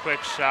led to the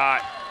quick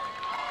shot.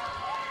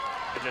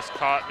 It just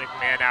caught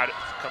McMahon out,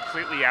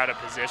 completely out of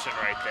position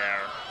right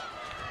there.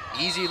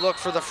 Easy look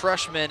for the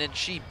freshman, and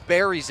she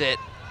buries it.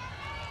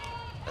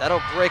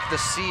 That'll break the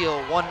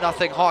seal.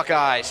 1-0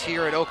 Hawkeyes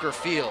here at Encore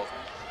Field.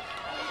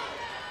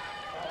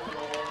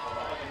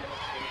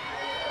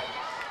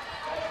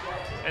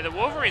 And the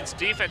Wolverines'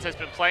 defense has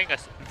been playing a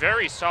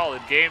very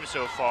solid game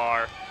so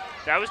far.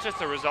 That was just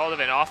the result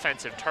of an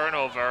offensive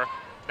turnover,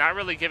 not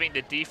really giving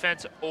the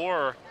defense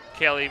or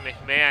Kaylee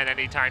McMahon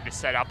any time to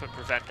set up and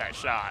prevent that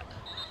shot.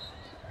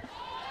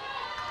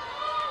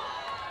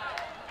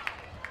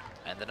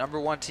 And the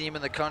 #1 team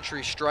in the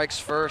country strikes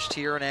first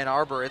here in Ann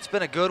Arbor. It's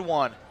been a good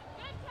one.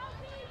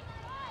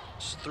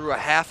 Just through a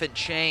half and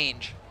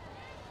change.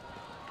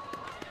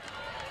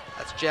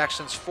 That's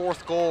Jackson's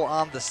 4th goal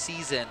on the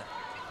season.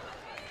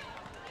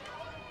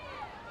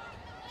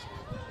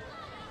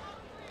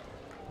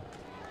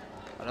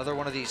 Another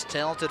one of these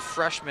talented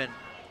freshmen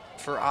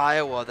for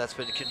Iowa that's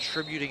been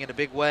contributing in a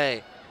big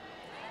way.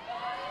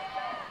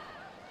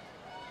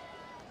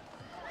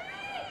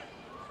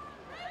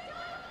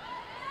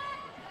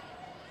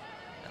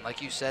 And like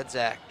you said,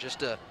 Zach,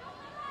 just a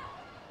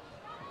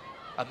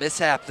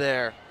mishap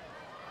there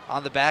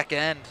on the back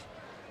end.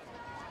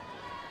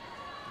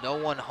 No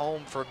one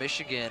home for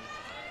Michigan,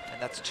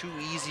 and that's too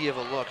easy of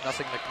a look.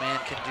 Nothing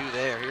McMahon can do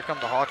there. Here come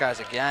the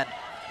Hawkeyes again.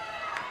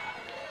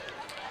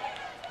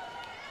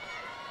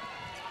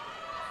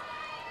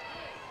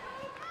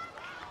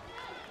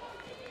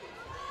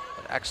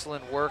 But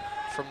excellent work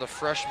from the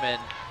freshman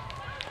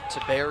to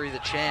bury the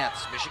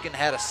chance. Michigan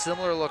had a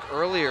similar look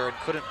earlier and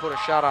couldn't put a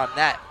shot on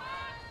net.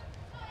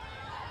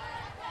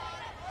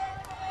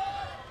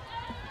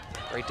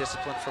 Great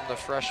discipline from the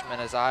freshman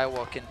as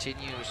Iowa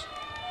continues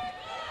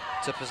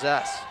to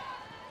possess.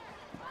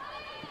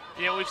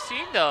 You know, we've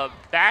seen the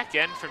back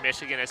end for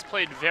Michigan has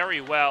played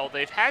very well.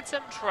 They've had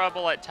some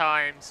trouble at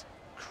times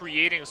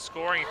creating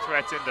scoring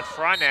threats in the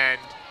front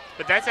end,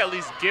 but that's at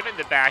least given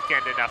the back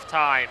end enough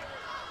time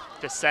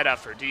to set up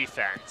for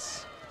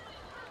defense.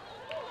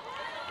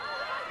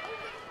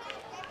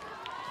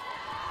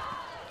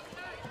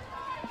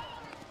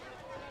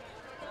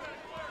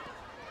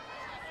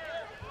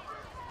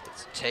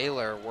 It's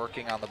Taylor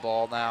working on the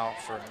ball now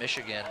for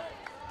Michigan.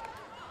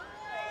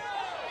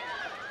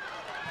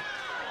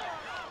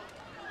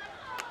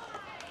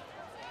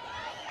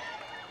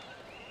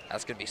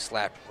 That's going to be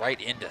slapped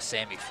right into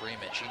Sammy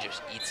Freeman. She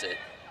just eats it.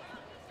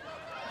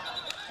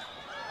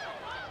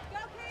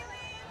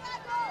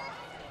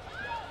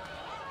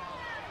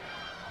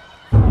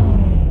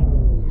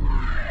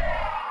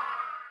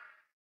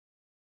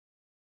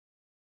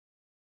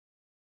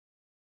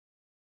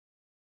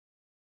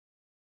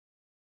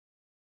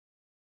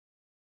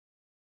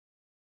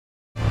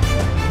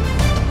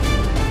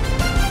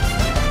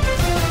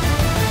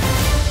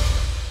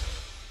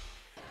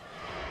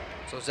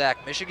 So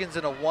Zach, Michigan's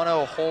in a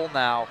 1-0 hole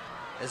now.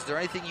 Is there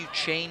anything you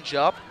change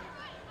up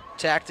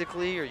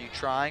tactically? Are you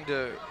trying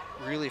to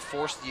really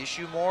force the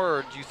issue more?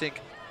 Or do you think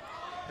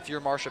if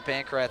you're Marsha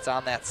Pankratz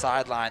on that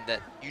sideline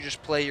that you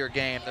just play your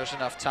game, there's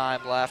enough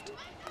time left,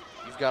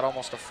 you've got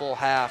almost a full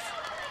half?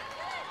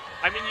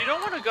 I mean, you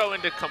don't want to go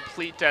into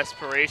complete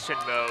desperation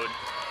mode,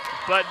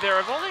 but there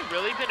have only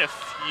really been a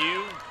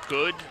few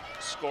good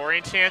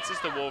scoring chances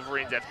the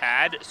Wolverines have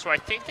had, so I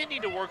think they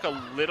need to work a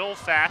little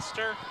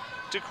faster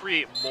to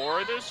create more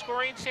of those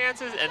scoring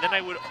chances, and then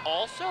I would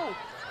also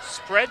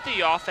spread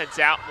the offense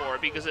out more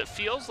because it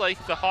feels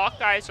like the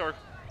Hawkeyes are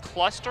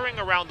clustering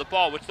around the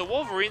ball, which the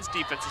Wolverines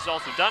defense has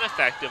also done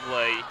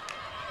effectively,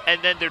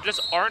 and then there just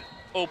aren't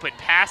open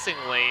passing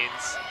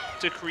lanes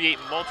to create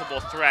multiple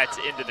threats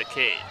into the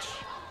cage.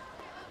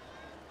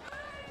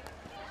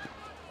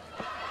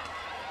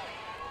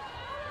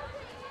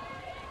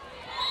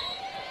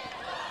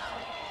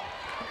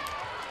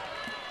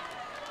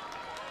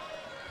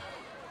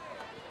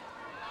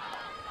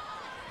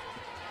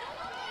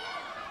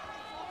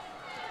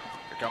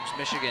 Comes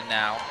Michigan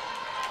now,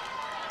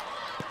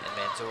 and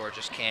Manzor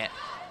just can't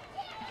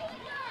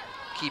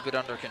keep it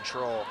under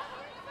control.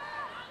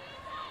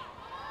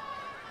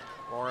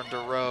 Lauren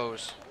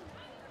DeRose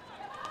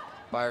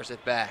fires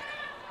it back.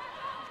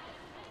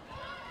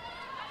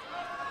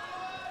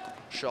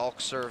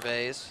 Schalk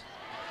surveys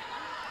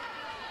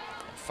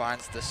and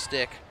finds the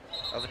stick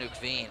of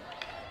Nukveen.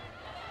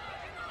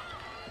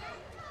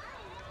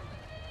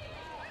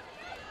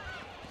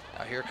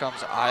 Now here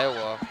comes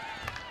Iowa.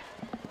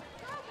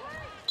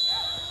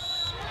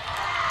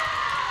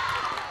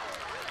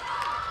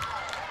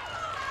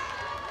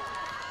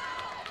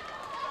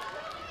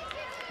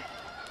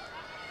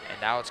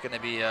 And now it's going to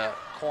be a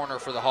corner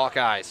for the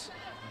Hawkeyes.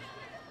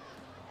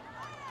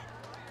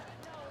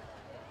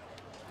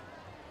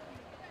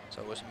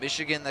 So it was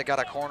Michigan that got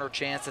a corner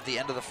chance at the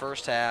end of the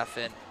first half,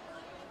 and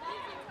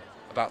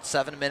about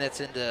 7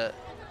 minutes into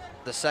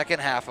the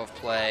second half of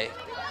play,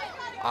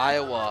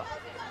 Iowa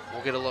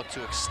will get a look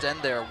to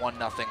extend their 1-0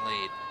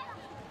 lead.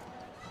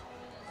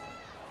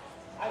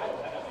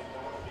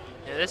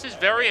 Yeah, this is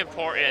very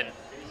important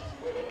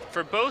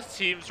for both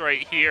teams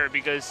right here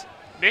because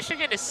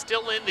Michigan is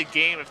still in the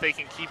game if they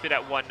can keep it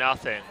at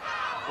 1-0.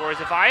 Whereas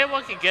if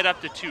Iowa can get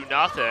up to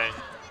 2-0,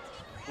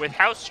 with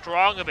how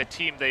strong of a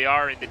team they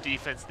are in the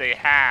defense they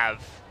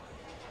have,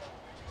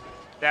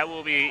 that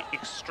will be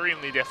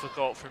extremely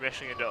difficult for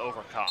Michigan to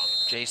overcome.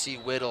 J.C.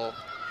 Whittle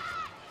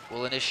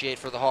will initiate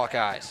for the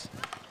Hawkeyes.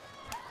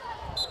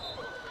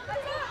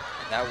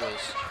 And that was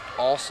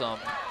awesome.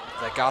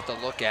 As I got the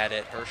look at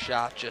it, her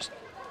shot just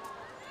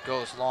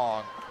goes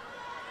long.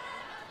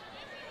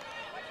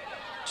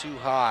 Too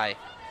high.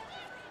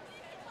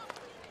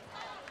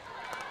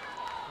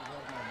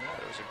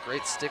 It was a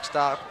great stick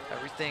stop.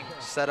 Everything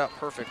set up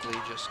perfectly,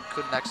 just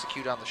couldn't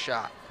execute on the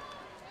shot.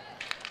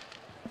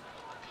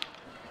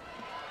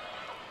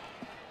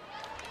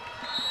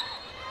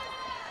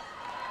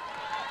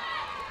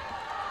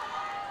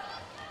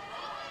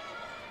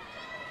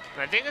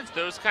 And I think it's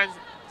those kinds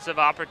of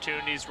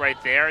opportunities right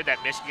there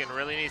that Michigan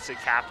really needs to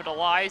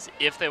capitalize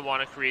if they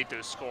want to create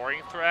those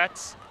scoring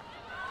threats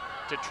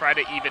to try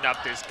to even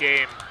up this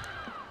game.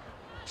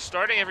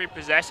 Starting every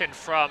possession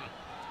from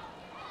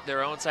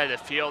their own side of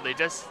the field, they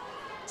just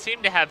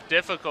seem to have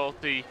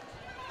difficulty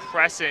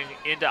pressing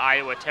into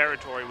Iowa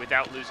territory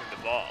without losing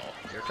the ball.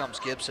 Here comes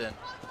Gibson.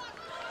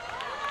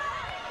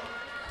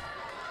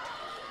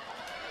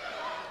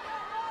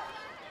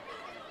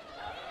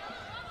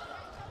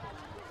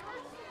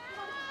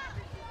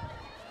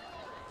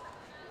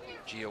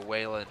 Gia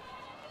Whalen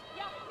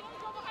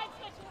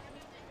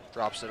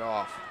drops it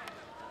off.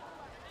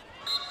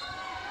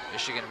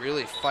 Michigan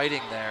really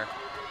fighting there.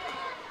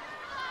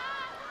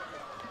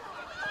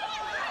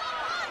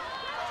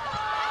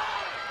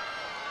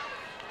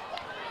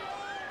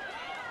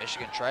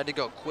 Michigan tried to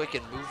go quick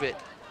and move it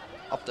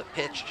up the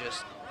pitch,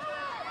 just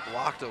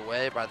blocked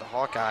away by the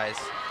Hawkeyes.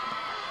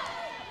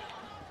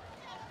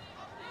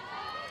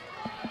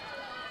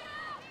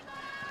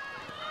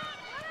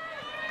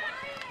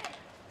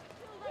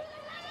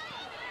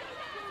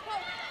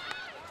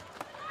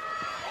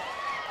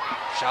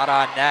 Shot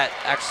on net,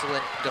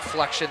 excellent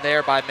deflection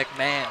there by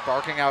McMahon,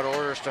 barking out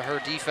orders to her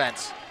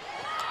defense.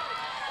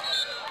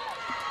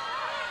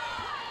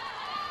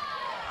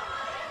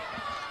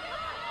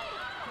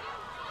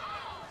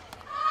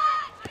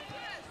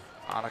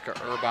 Annika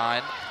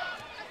Irvine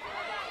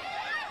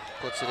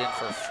puts it in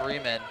for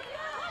Freeman.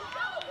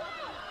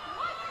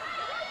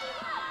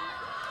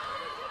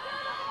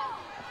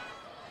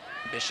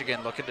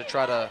 Michigan looking to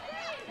try to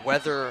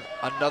weather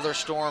another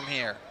storm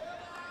here.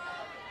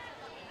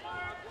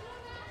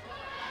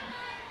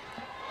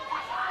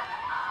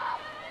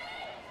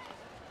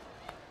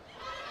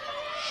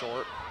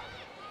 Short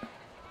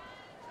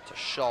to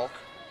Schulk.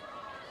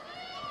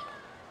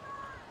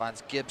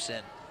 Finds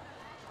Gibson.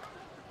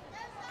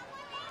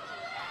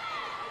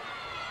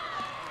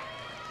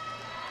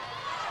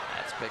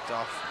 That's picked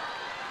off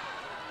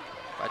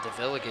by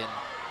DeVilligan.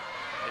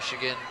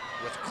 Michigan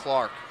with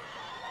Clark.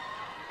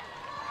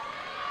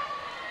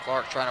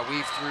 Clark trying to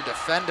weave through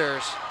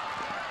defenders.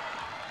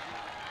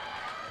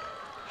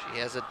 She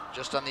has it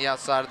just on the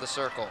outside of the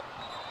circle.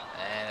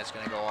 And it's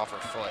going to go off her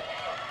foot.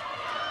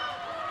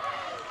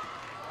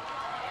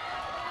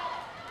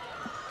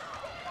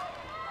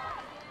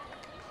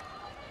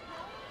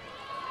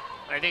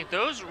 I think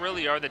those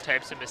really are the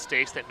types of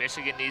mistakes that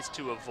Michigan needs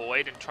to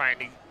avoid in trying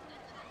to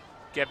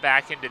get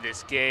back into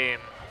this game.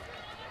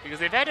 Because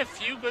they've had a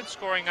few good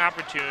scoring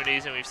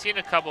opportunities, and we've seen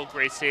a couple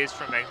great saves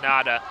from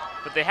Magnata,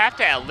 but they have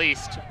to at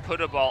least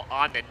put a ball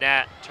on the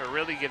net to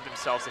really give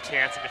themselves a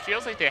chance, and it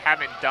feels like they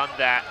haven't done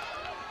that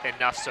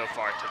enough so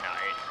far tonight.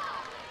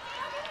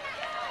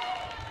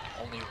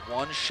 Only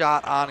one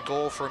shot on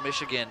goal for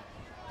Michigan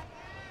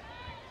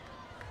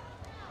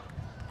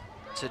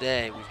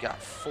today. We've got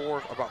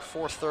about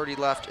 4:30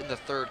 left in the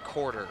third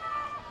quarter.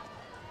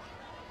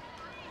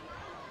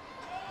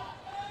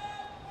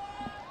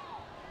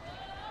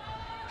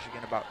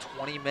 Michigan about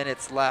 20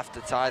 minutes left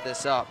to tie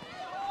this up.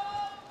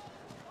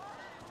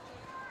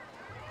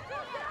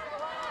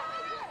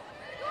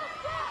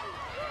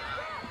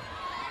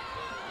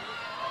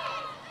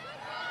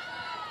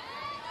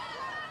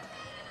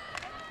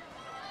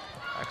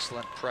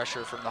 Excellent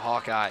pressure from the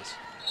Hawkeyes.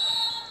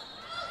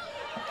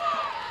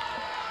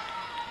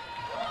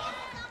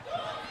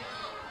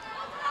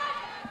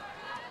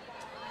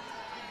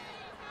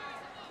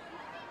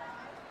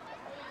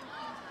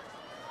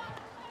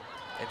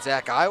 And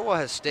Zach, Iowa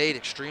has stayed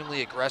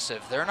extremely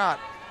aggressive. They're not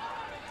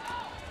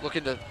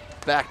looking to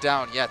back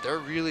down yet. They're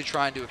really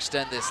trying to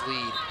extend this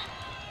lead.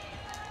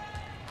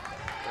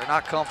 They're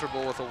not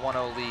comfortable with a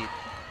 1-0 lead.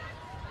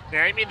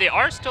 Yeah, I mean, they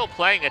are still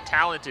playing a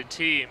talented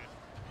team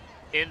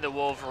in the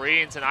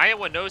Wolverines, and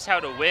Iowa knows how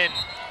to win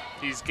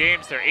these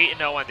games. They're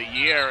 8-0 on the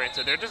year, and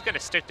so they're just going to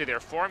stick to their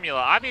formula.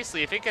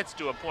 Obviously, if it gets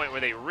to a point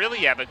where they really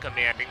have a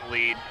commanding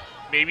lead,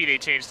 maybe they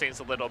change things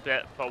a little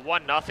bit, but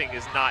 1-0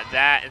 is not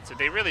that, and so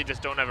they really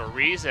just don't have a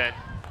reason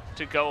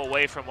to go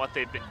away from what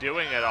they've been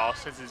doing at all,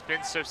 since it's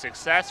been so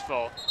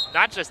successful,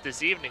 not just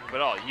this evening,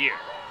 but all year.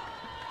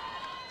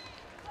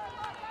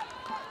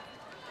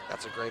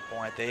 That's a great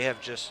point. They have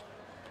just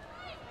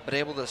been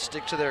able to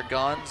stick to their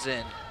guns,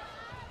 and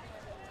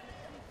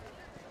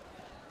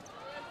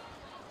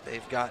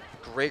they've got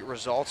great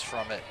results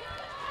from it.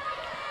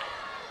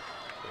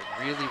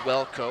 They're really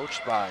well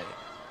coached by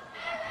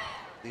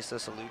Lisa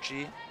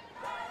Salucci,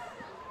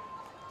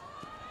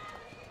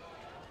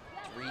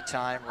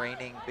 three-time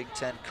reigning Big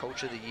Ten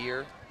Coach of the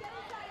Year.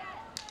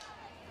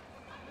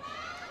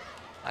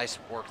 Nice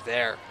work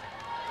there.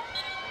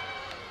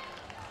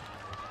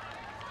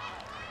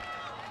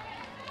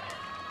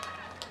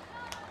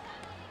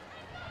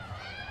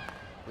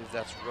 I believe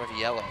that's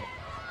Reviello.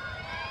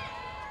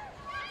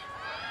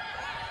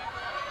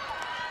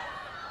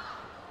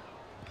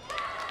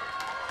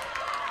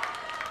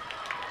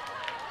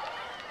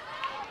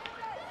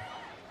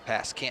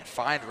 Pass can't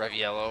find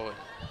Reviello, and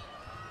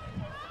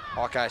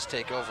Hawkeyes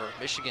take over.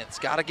 Michigan's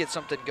got to get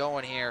something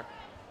going here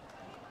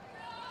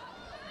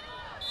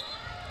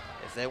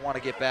if they want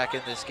to get back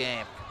in this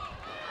game.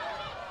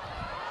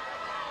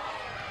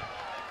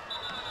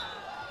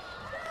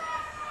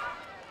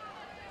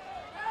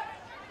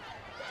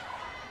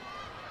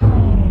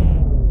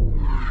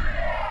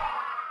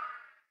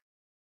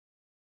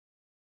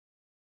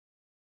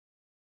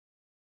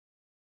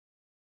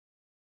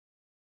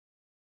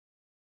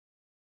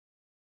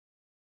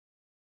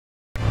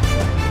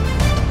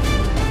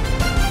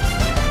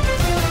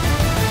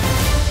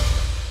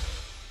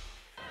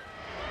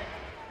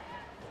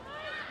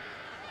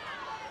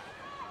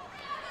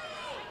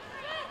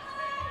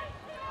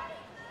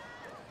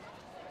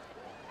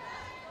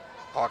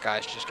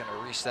 Hawkeye's just going to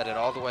reset it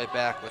all the way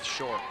back with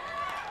Short.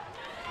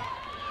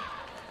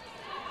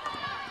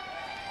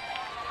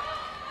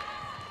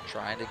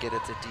 Trying to get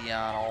it to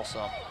Dion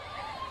also.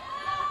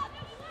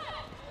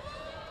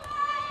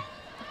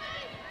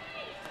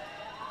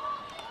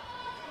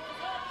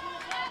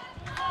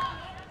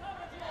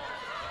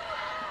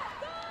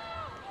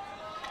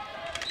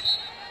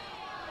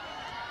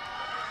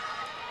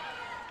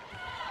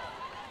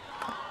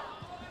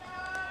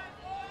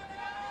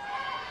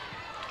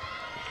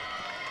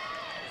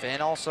 Van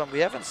Alsum, we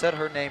haven't said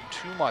her name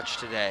too much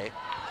today.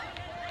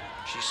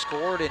 She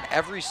scored in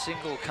every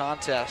single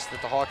contest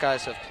that the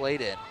Hawkeyes have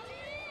played in,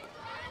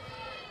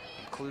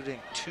 including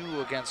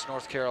 2 against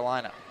North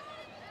Carolina.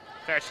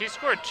 In fact, she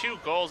scored 2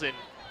 goals in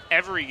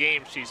every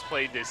game she's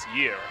played this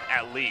year,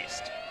 at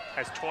least.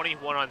 Has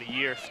 21 on the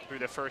year through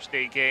the first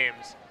 8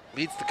 games.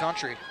 Leads the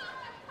country.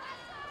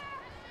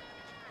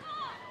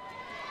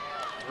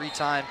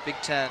 3-time Big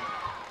Ten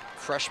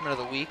Freshman of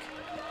the Week.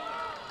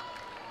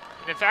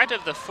 And in fact,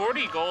 of the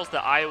 40 goals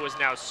that Iowa's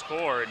now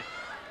scored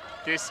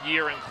this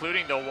year,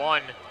 including the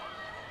one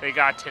they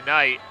got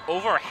tonight,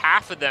 over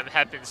half of them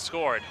have been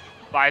scored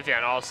by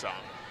Van Alsum.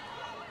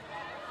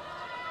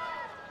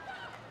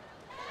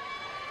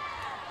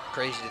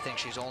 Crazy to think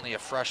she's only a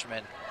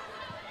freshman.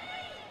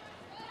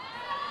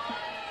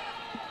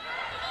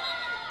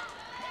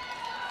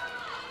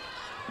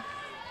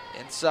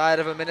 Inside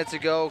of a minute to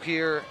go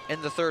here in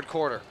the third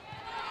quarter.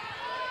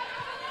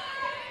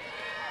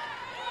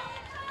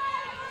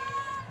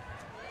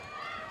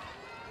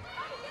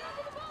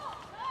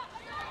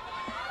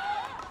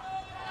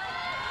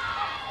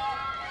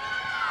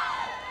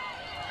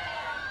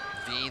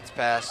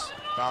 Pass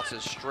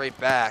bounces straight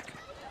back,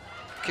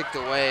 kicked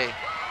away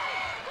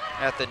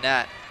at the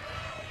net.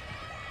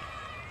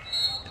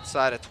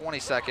 Inside of 20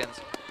 seconds.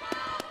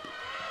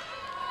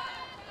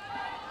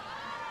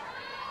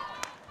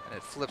 And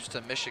it flips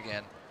to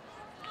Michigan.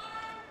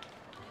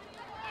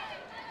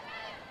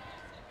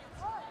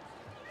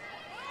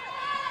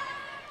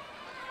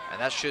 And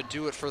that should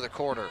do it for the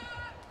quarter.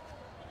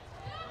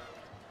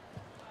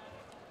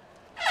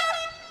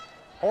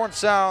 Horn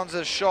sounds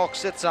as Schalk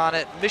sits on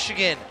it.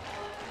 Michigan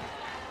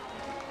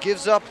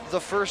gives up the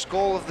first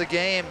goal of the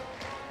game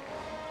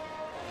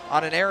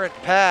on an errant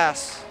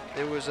pass.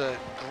 It was a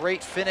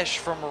great finish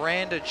from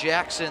Miranda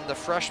Jackson, the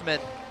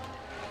freshman.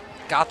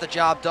 Got the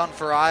job done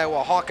for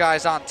Iowa.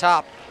 Hawkeyes on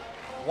top,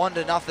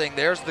 1-0.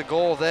 There's the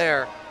goal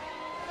there.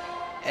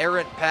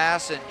 Errant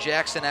pass, and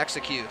Jackson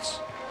executes.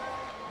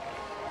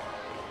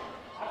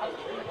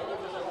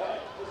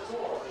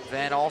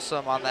 Van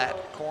Alsum on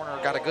that corner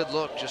got a good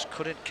look, just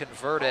couldn't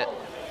convert it.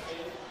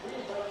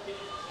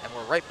 And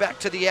we're right back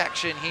to the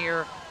action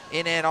here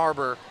in Ann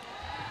Arbor.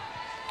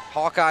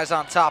 Hawkeyes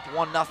on top,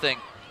 1-0.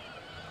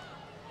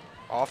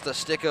 Off the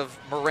stick of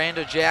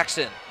Miranda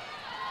Jackson.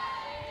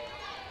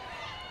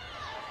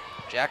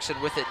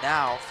 Jackson with it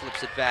now,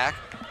 flips it back.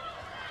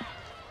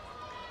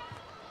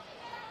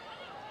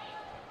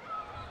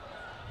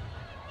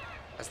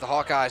 As the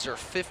Hawkeyes are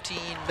 15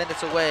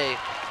 minutes away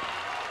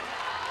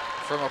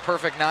from a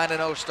perfect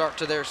 9-0 start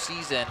to their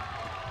season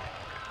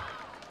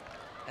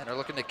and are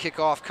looking to kick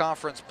off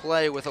conference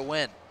play with a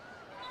win.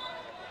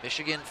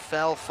 Michigan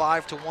fell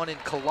 5-1 in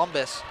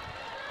Columbus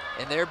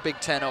in their Big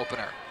Ten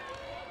opener.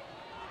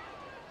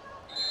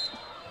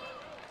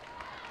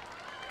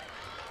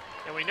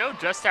 And we know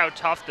just how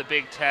tough the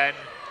Big Ten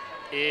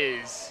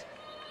is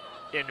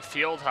in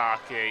field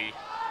hockey.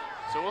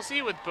 So we'll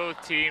see with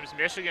both teams,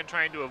 Michigan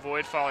trying to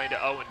avoid falling to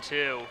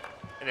 0-2,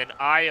 and then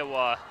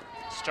Iowa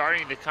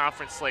starting the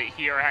conference slate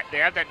here. They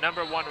have that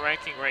 #1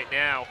 ranking right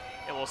now,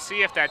 and we'll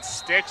see if that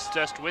sticks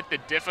just with the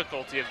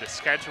difficulty of the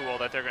schedule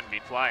that they're going to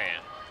be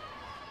playing.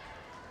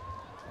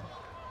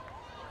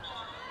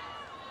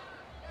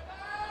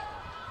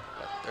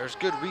 There's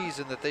good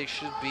reason that they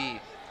should be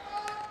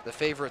the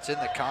favorites in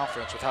the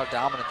conference with how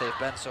dominant they've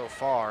been so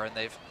far, and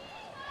they've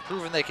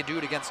proven they can do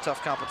it against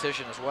tough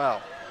competition as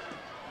well.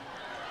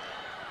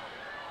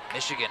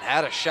 Michigan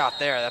had a shot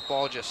there. That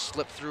ball just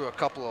slipped through a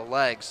couple of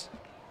legs.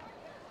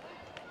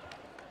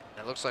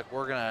 It looks like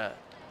we're gonna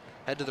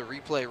head to the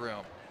replay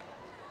room.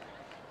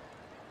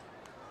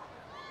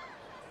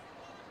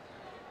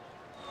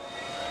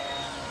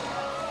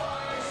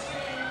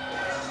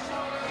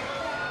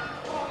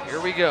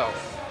 Here we go.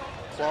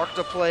 Clark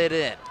to play it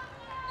in.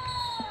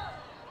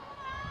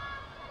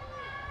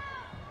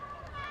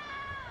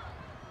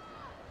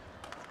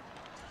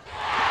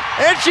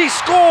 And she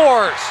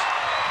scores!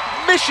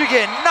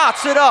 Michigan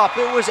knots it up.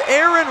 It was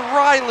Erin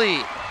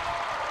Riley.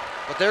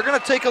 But they're going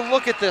to take a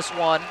look at this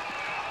one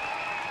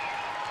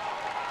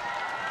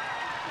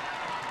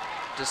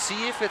to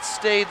see if it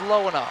stayed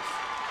low enough.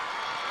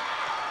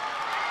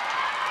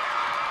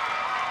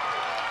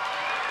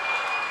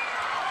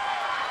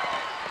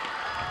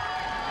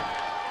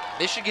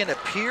 Michigan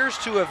appears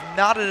to have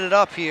knotted it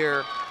up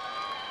here.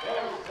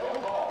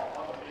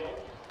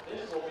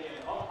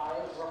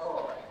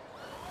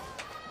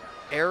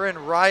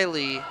 Erin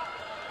Riley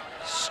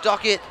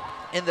stuck it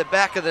in the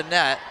back of the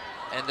net,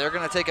 and they're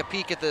going to take a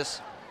peek at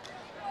this.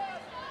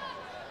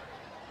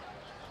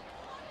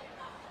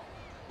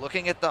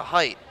 Looking at the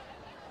height,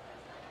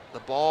 the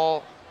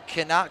ball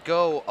cannot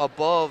go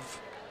above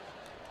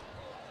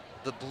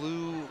the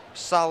blue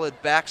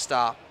solid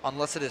backstop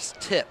unless it is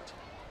tipped.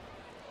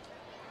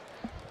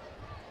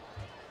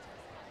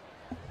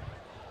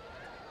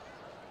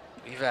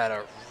 We've had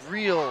a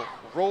real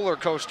roller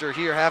coaster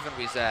here, haven't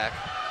we, Zach?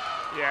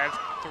 Yeah, I have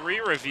 3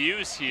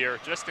 reviews here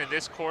just in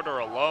this quarter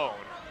alone,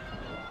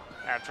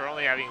 after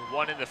only having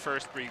 1 in the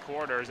first 3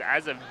 quarters.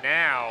 As of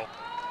now,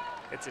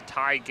 it's a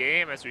tie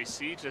game as we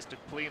see just a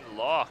clean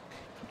look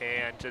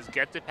and just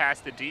get to pass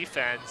the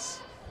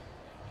defense.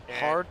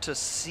 Hard to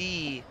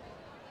see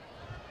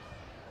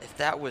if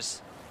that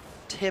was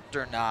tipped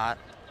or not.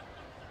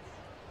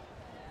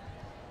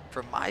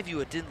 From my view,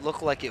 it didn't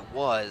look like it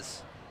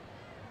was.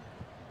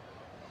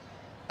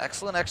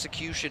 Excellent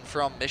execution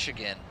from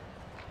Michigan.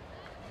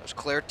 It was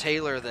Claire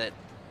Taylor that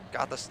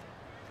got the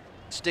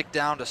stick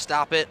down to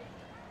stop it.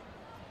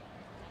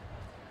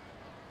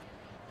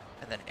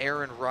 And then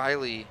Erin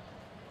Riley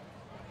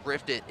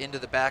ripped it into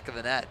the back of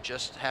the net.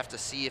 Just have to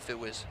see if it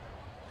was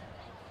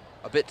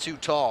a bit too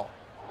tall.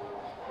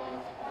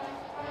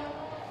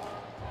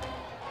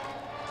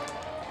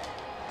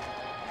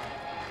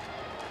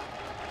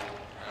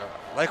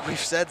 Like we've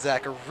said,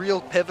 Zach, a real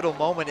pivotal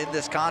moment in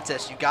this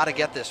contest. You got to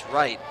get this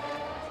right.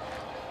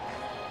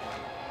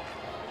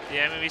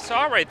 Yeah, I mean, we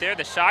saw right there,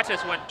 the shot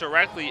just went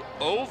directly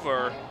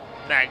over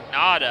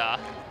Magnata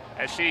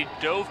as she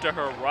dove to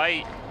her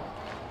right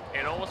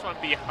and almost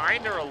went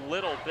behind her a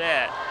little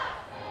bit.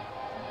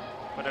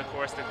 But of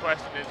course, the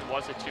question is,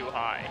 was it too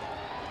high?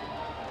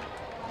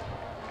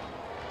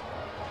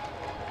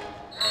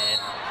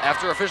 And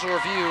after official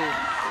review,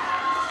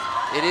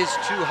 it is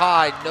too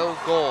high, no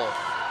goal.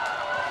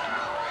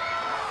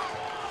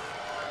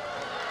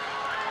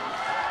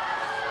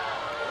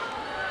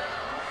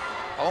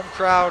 Home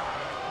crowd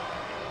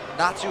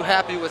not too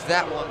happy with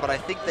that one, but I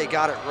think they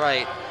got it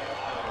right.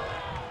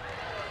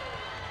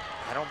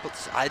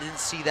 I didn't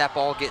see that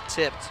ball get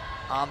tipped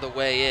on the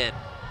way in.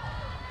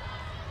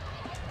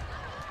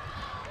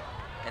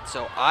 And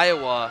so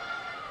Iowa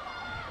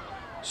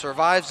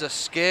survives a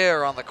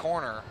scare on the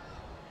corner.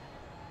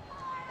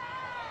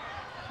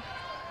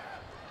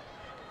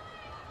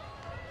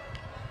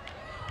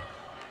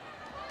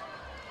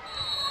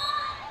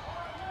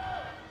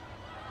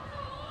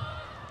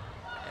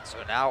 And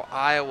so now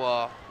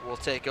Iowa will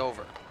take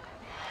over.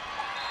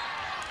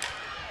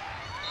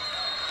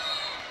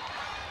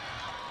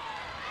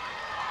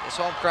 This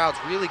home crowd's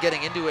really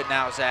getting into it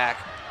now, Zach.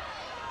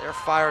 They're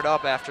fired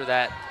up after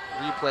that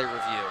replay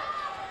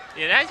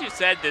review. And as you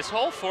said, this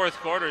whole fourth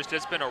quarter has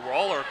just been a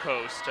roller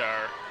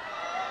coaster.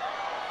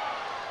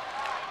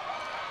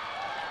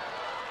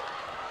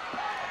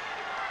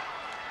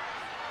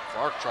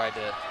 Clark tried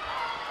to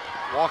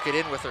walk it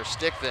in with her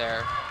stick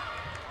there.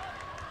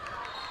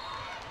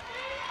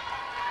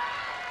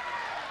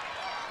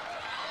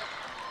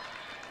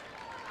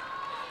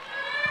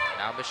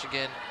 Now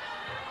Michigan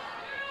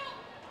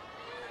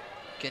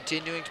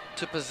continuing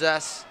to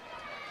possess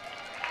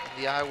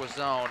the Iowa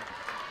zone.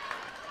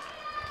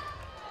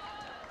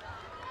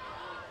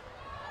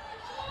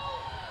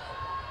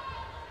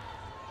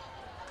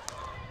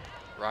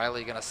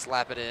 Riley gonna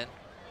slap it in.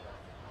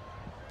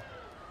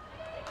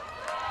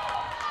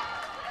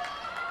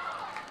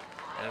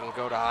 And it'll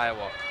go to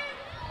Iowa.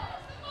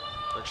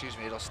 Or excuse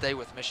me, it'll stay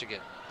with Michigan.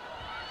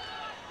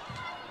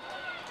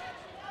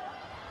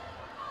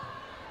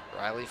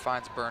 Riley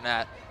finds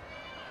Burnett.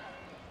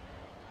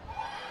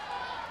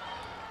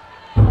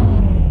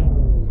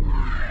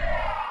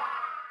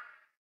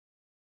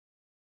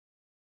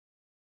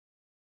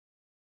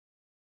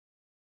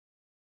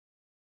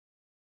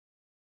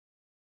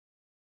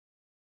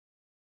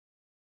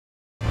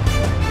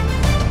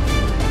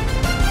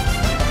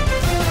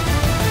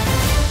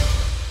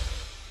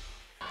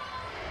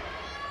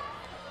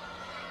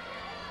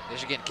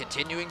 Michigan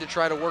continuing to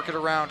try to work it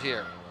around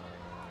here.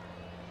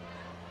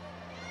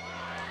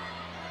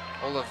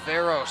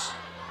 Oliveros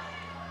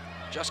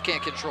just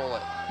can't control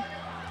it.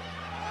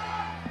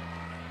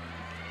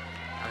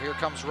 Now here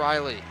comes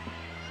Riley.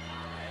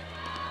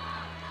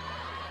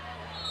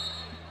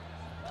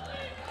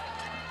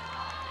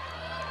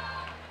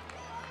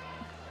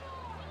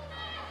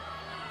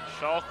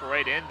 Schalk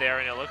right in there,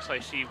 and it looks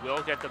like she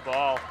will get the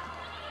ball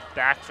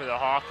back for the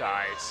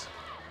Hawkeyes.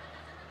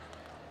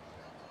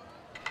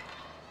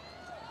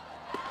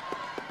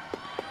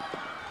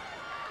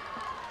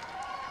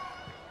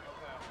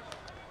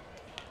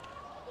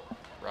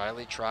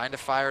 Riley trying to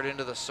fire it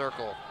into the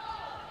circle.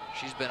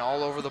 She's been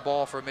all over the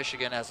ball for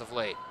Michigan as of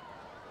late.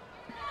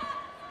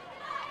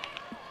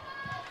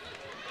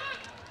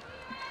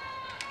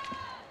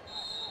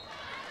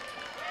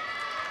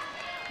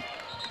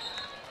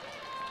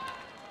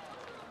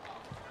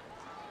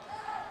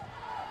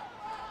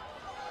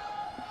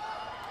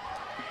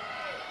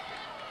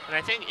 And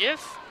I think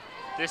if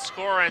this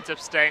score ends up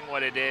staying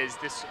what it is,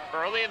 this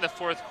early in the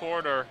fourth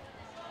quarter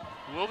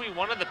will be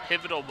one of the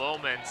pivotal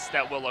moments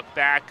that we'll look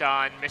back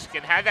on.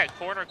 Michigan had that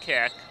corner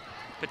kick,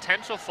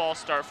 potential false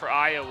start for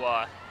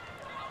Iowa,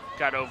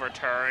 got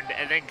overturned,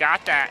 and then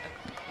got that,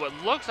 what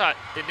looks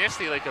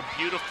initially like a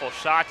beautiful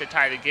shot to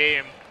tie the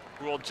game,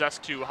 ruled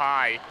just too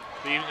high,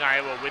 leaving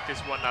Iowa with this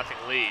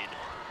 1-0 lead.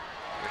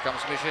 Here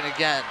comes Michigan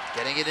again,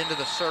 getting it into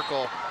the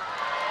circle.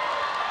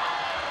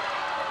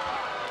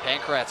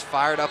 Pankratz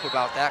fired up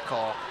about that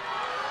call.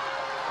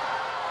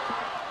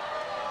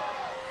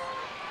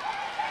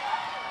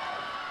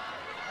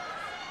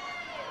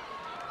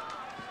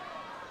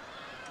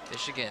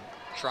 Michigan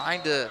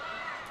trying to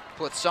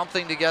put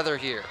something together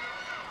here.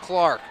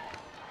 Clark.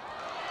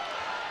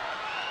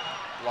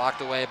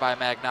 Blocked away by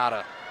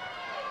Magnotta.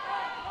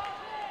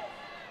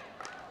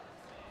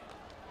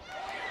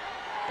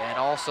 Van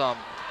Alsum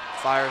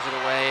fires it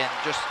away and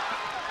just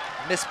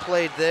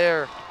misplayed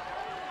there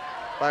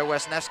by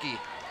Wesneski.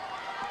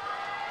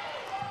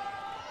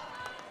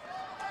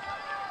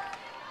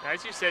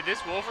 As you said,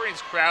 this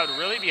Wolverines crowd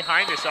really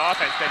behind this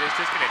offense that has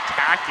just been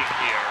attacking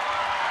here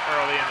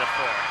early in the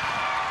fourth.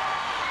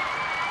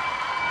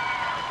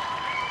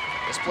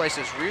 This place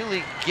is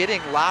really getting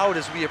loud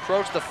as we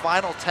approach the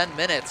final 10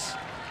 minutes.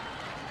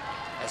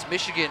 As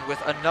Michigan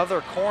with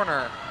another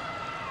corner,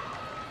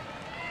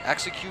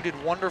 executed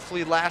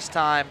wonderfully last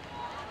time.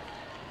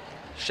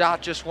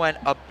 Shot just went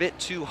a bit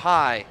too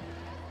high.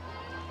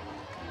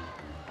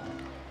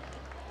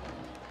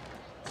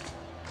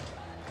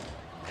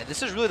 And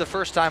this is really the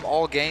first time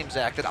all game,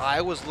 Zach, that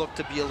Iowa's looked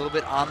to be a little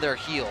bit on their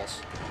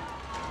heels.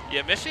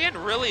 Yeah, Michigan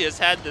really has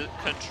had the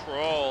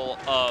control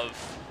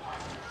of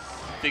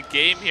the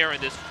game here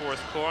in this fourth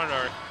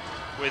quarter,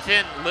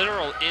 within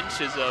literal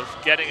inches of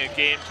getting a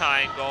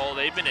game-tying goal.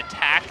 They've been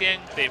attacking,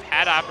 they've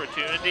had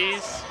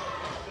opportunities,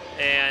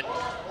 and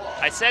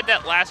I said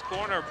that last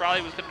corner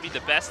probably was going to be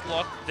the best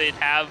look they'd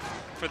have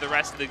for the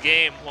rest of the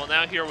game. Well,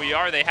 now here we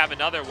are, they have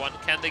another one.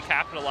 Can they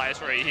capitalize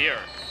right here?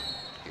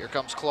 Here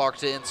comes Clark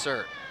to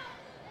insert.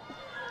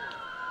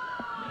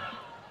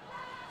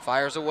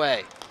 Fires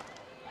away.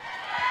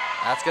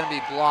 That's going to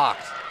be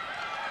blocked.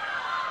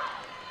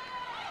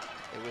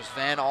 It was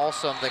Van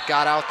Alsum that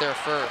got out there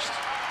first.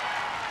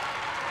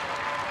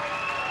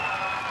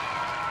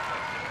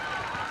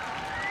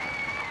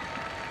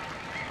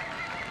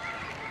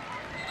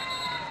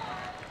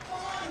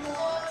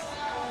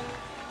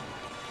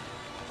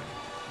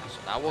 So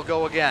now we'll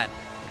go again.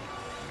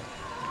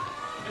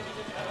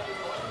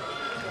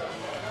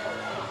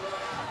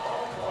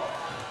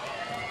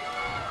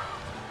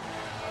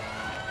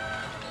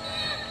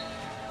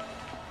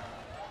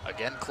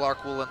 Again,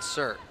 Clark will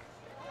insert.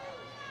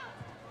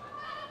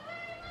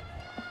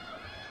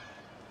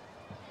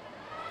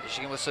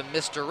 Michigan with some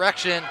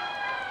misdirection.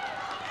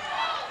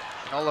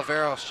 And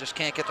Oliveros just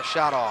can't get the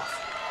shot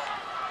off.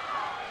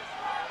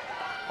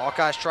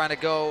 Hawkeyes trying to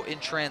go in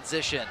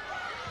transition.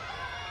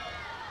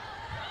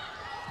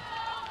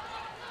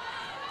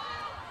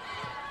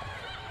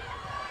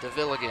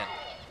 DeVilligan.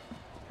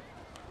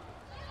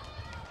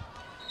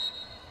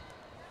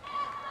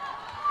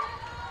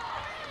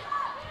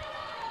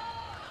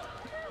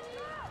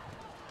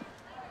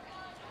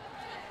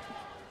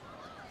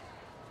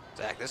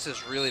 This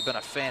has really been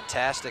a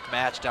fantastic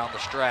match down the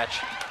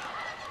stretch.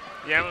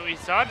 Yeah, when we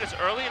saw just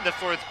early in the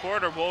fourth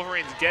quarter,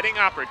 Wolverines getting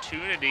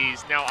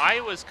opportunities. Now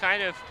Iowa's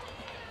kind of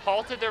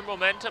halted their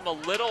momentum a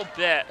little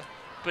bit,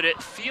 but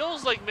it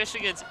feels like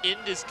Michigan's in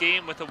this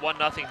game with a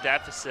 1-0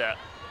 deficit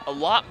a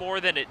lot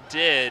more than it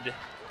did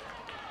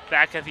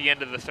back at the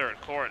end of the third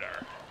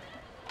quarter.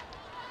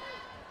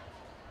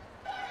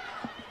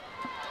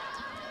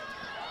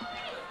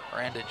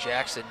 Miranda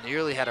Jackson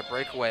nearly had a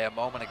breakaway a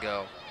moment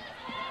ago.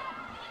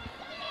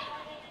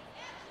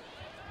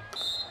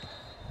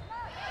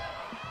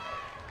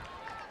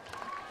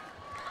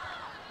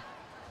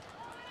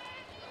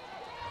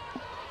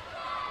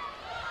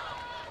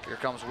 Here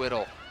comes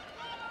Whittle.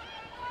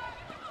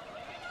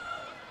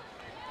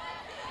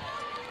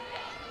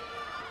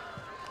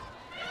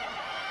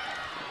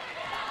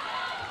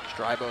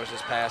 Strybos'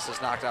 pass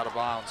is knocked out of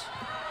bounds.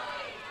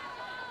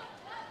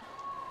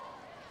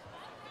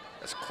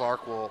 As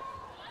Clark will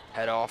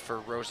head off for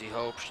Rosie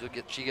Hope.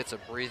 She gets a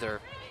breather.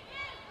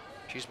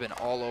 She's been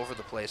all over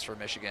the place for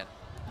Michigan.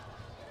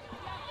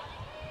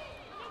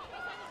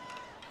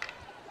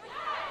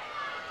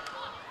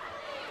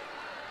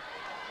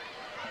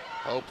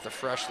 Hope, the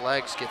fresh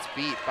legs, gets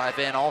beat by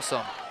Van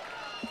Alsum.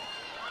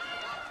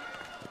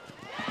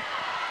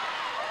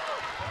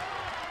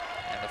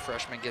 And the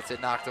freshman gets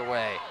it knocked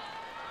away.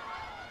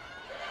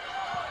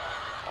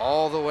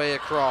 All the way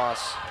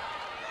across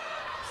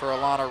for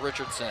Alana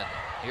Richardson.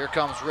 Here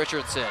comes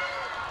Richardson.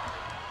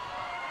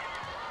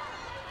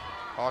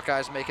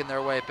 Hawkeyes making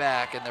their way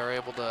back, and they're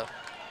able to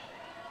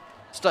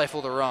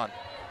stifle the run.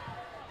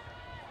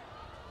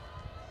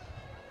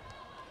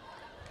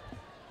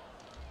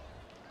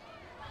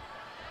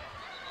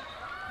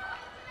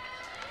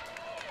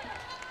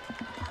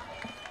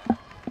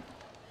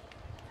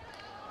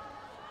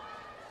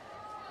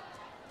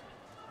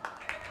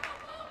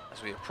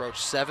 As we approach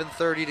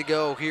 7:30 to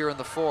go here in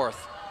the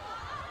fourth.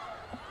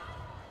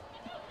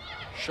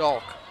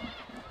 Schulk.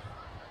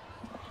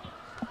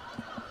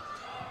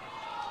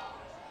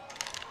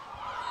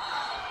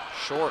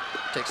 Short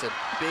takes a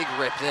big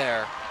rip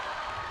there.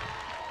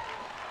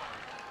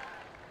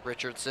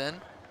 Richardson.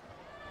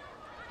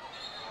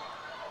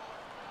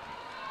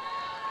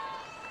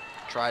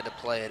 Tried to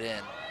play it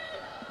in.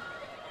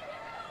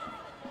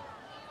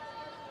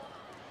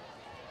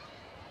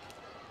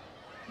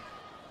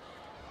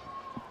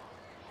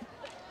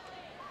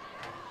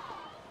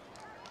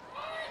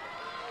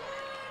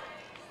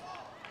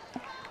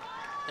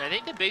 I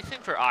think the big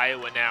thing for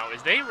Iowa now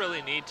is they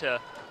really need to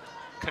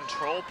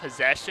control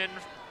possession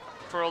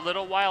for a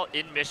little while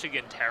in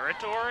Michigan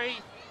territory.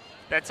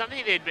 That's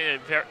something they'd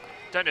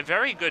done a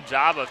very good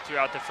job of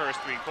throughout the first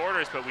three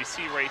quarters, but we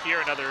see right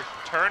here another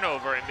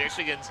turnover and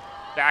Michigan's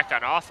back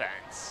on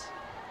offense.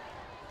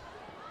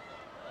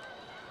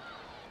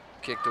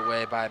 Kicked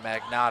away by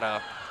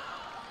Magnata.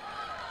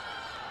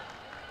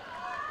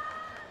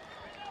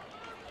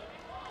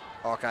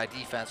 Hawkeye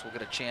defense will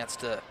get a chance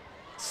to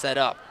set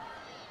up.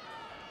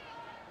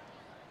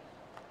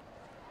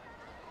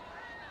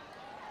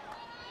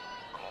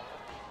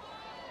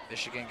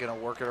 Michigan gonna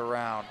work it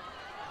around.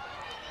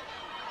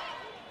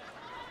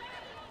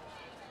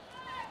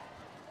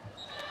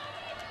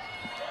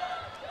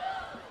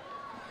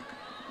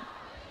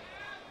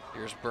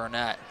 Here's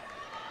Burnett.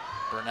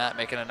 Burnett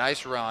making a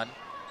nice run.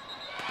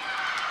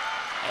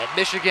 And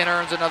Michigan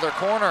earns another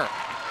corner.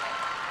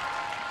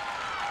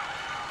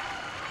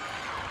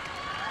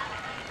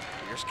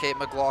 Here's Kate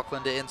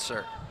McLaughlin to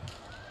insert.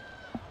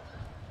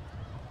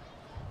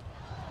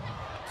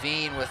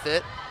 Veen with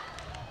it.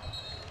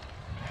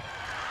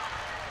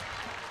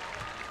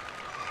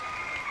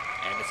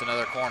 And it's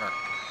another corner.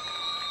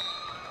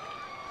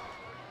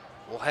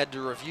 We'll head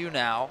to review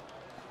now.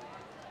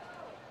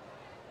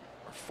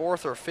 Our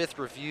fourth or fifth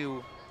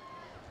review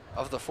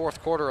of the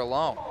fourth quarter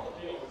alone.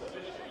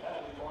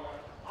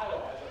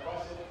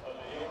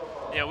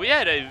 Yeah, we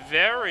had a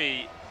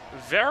very,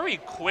 very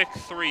quick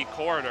three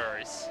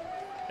quarters.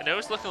 And it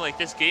was looking like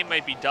this game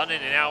might be done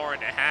in an hour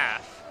and a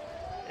half.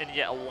 And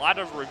yet a lot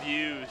of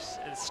reviews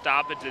and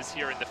stoppages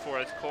here in the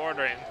fourth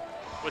quarter. And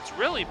what's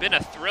really been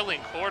a thrilling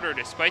quarter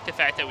despite the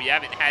fact that we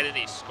haven't had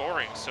any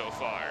scoring so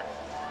far.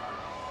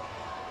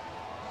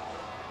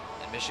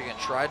 And Michigan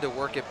tried to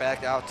work it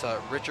back out to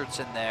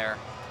Richardson there.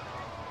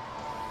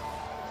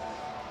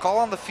 Call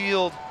on the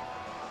field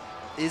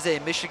is a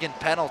Michigan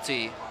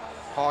penalty.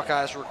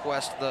 Hawkeyes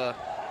request the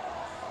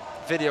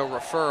video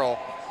referral.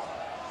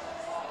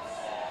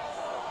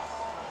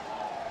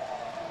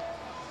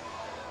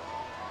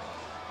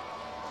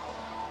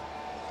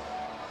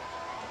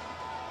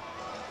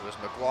 It was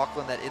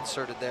McLaughlin that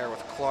inserted there with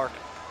Clark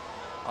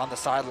on the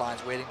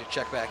sidelines waiting to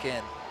check back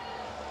in.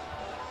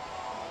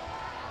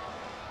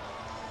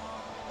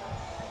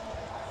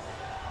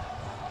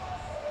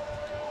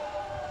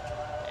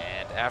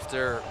 And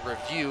after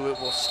review, it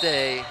will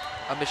stay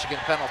a Michigan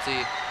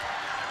penalty.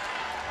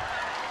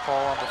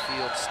 Call on the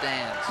field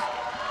stands.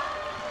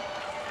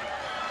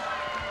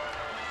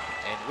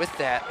 And with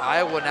that,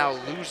 Iowa now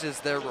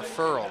loses their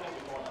referral.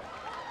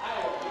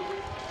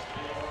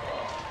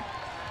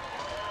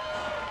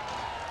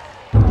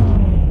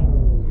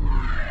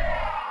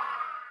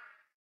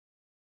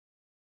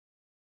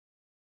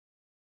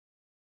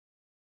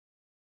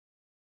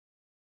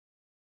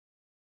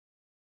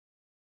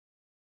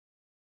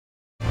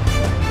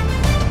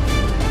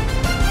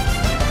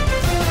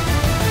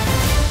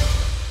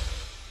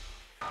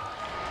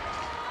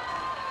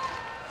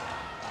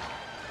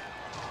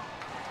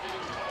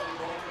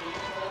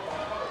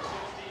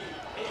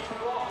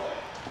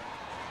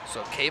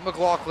 So Kate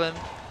McLaughlin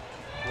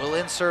will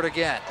insert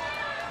again.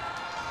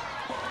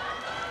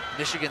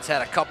 Michigan's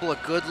had a couple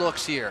of good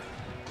looks here.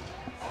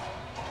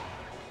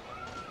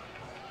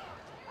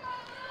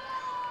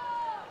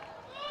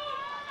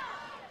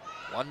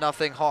 One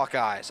nothing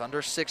Hawkeyes.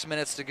 Under 6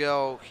 minutes to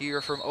go here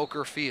from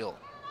Encore Field.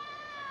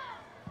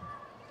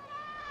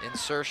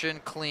 Insertion,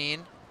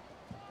 clean.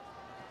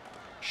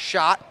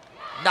 Shot,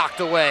 knocked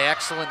away.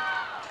 Excellent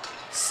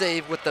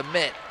save with the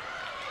mitt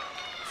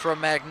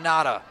from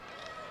Magnata.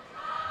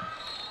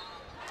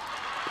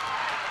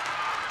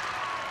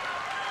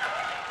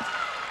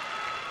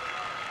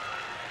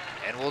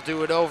 And we'll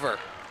do it over.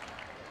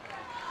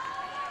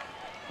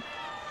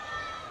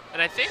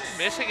 And I think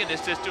Michigan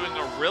is just doing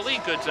a really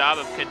good job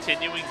of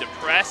continuing to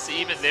press.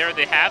 Even there,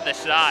 they have the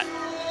shot.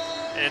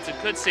 And it's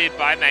a good save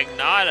by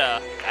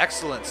Magnata.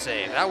 Excellent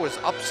save. That was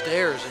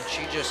upstairs, and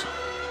she just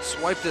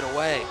swiped it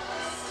away.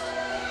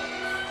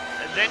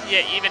 And then,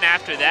 yet even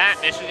after that,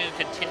 Michigan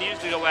continues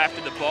to go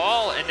after the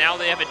ball, and now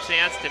they have a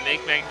chance to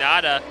make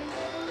Magnata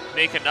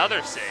make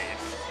another save.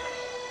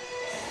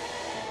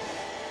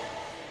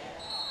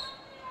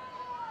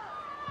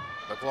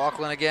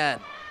 McLaughlin again.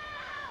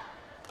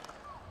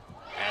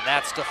 And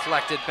that's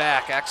deflected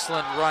back.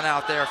 Excellent run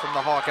out there from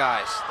the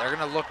Hawkeyes. They're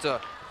going to look to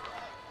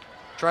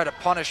try to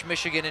punish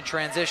Michigan in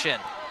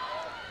transition.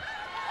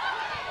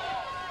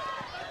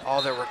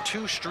 Oh, there were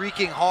two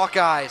streaking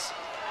Hawkeyes,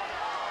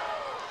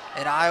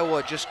 and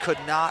Iowa just could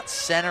not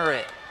center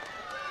it.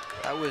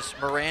 That was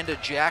Miranda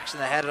Jackson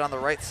that had it on the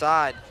right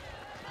side.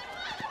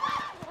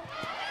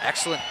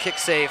 Excellent kick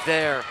save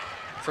there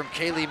from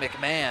Kaylee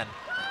McMahon.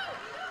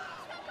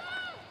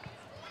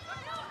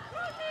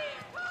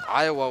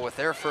 Iowa with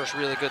their first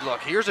really good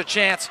look. Here's a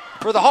chance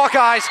for the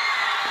Hawkeyes,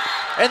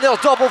 and they'll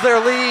double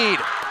their lead.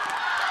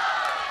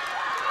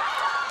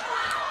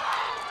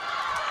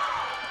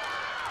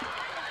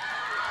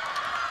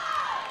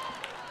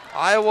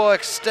 Iowa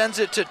extends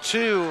it to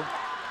 2.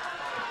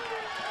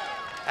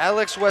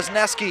 Alex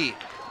Wisniewski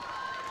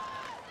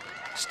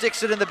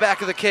sticks it in the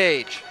back of the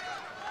cage.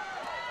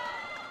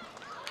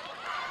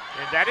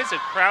 And that is a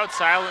crowd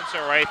silencer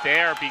right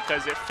there,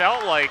 because it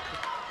felt like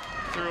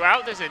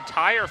throughout this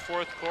entire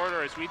fourth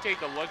quarter, as we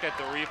take a look at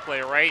the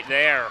replay right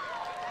there,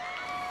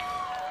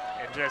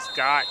 and just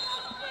got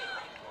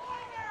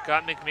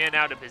McMahon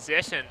out of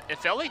position, it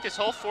felt like this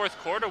whole fourth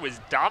quarter was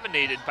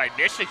dominated by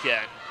Michigan.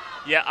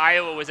 Yeah,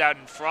 Iowa was out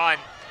in front,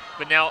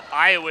 but now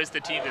Iowa's the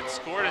team that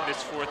scored in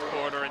this fourth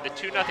quarter, and the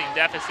 2-0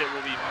 deficit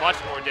will be much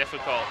more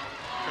difficult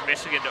for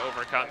Michigan to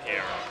overcome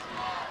here.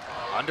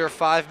 Under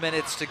 5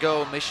 minutes to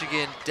go,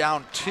 Michigan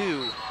down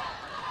 2.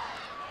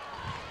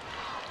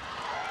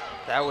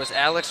 That was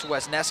Alex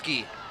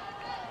Wisniewski,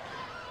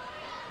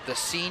 the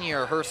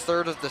senior, her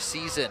third of the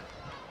season.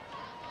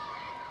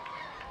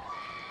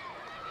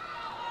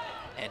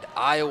 And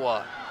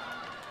Iowa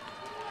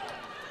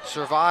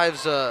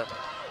survives a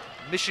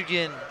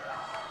Michigan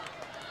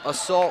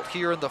assault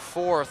here in the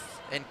fourth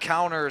and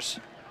counters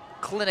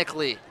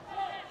clinically.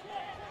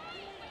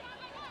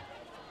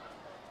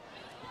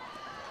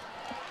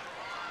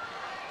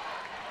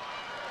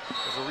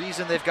 There's a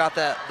reason they've got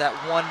that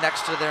one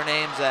next to their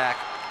name, Zach.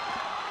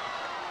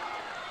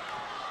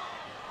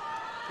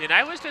 And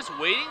I was just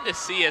waiting to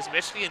see, as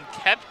Michigan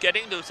kept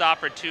getting those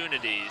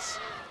opportunities,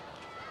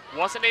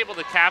 wasn't able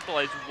to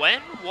capitalize.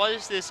 When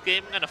was this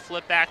game going to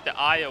flip back to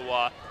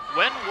Iowa?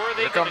 When were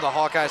they Here come the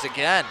Hawkeyes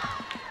again.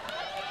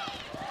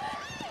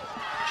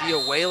 Gia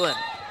Whalen.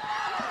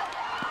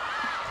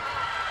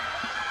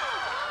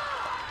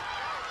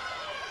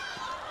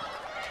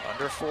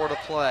 Under 4 to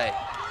play.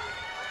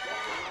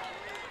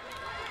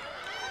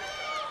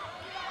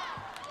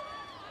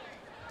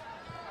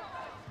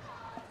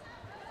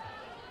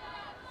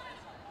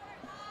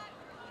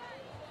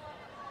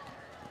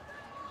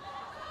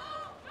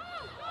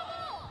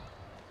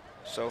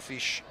 Sophie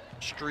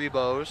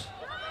Strebos.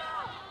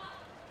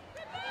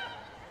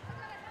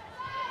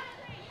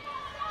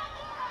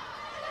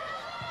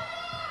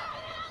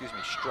 Excuse me,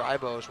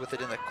 Stribos with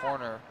it in the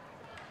corner,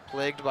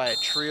 plagued by a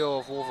trio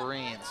of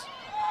Wolverines.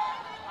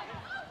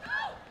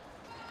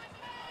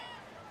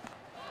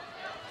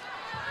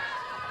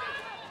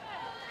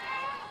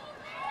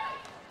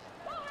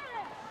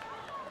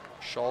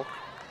 Schulk.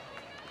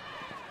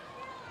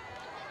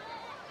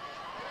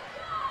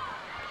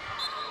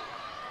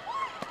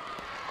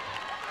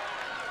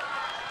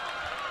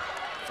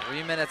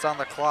 Three minutes on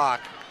the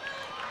clock.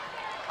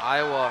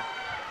 Iowa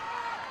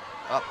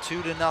up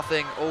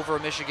 2-0 over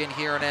Michigan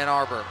here in Ann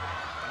Arbor.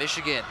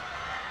 Michigan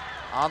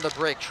on the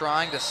break,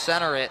 trying to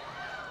center it,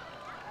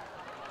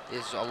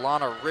 is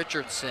Alana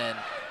Richardson.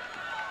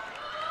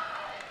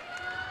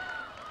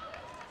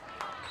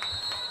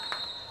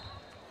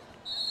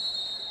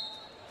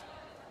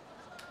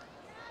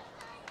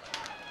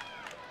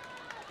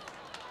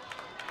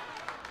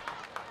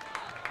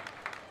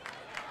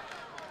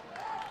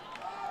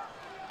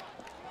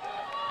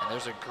 And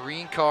there's a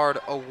green card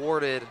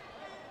awarded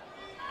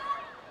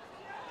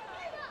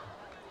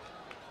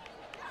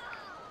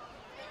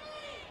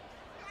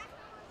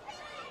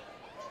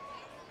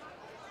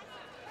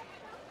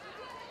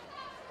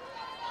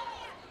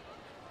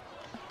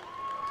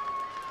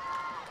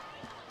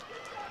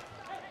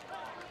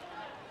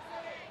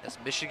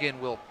as Michigan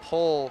will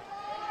pull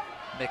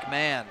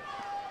McMahon.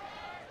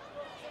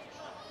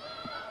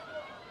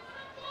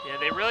 Yeah,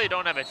 they really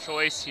don't have a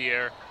choice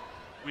here.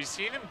 We've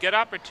seen him get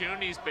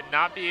opportunities but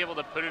not be able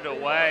to put it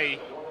away.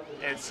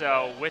 And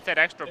so with that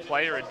extra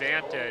player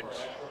advantage,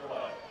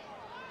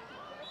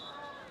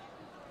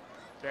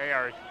 they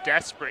are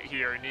desperate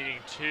here, needing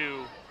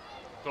 2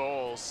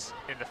 goals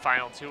in the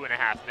final 2.5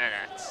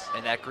 minutes.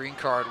 And that green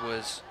card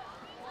was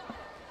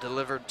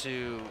delivered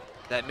to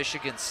that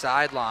Michigan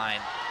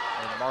sideline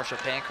and Marsha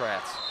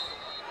Pankratz.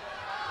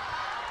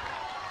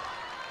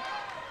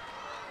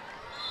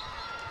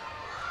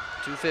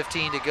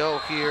 .2:15 to go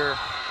here.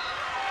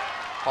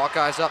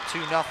 Hawkeyes up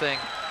 2-0.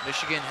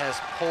 Michigan has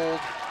pulled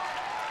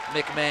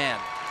McMahon.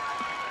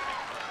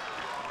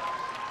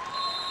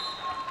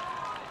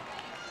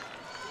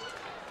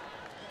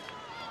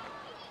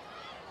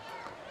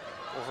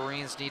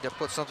 Wolverines need to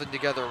put something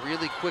together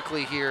really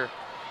quickly here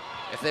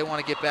if they want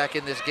to get back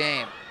in this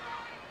game.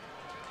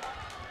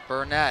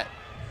 Burnett.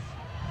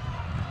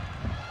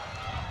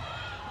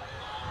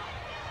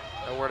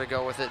 Nowhere to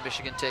go with it.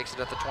 Michigan takes it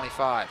at the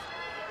 25.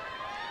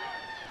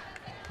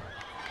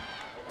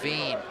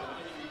 Veen.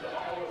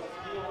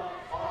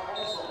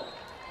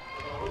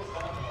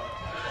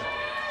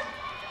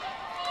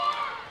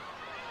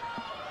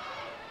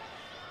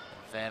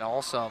 Van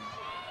Alsum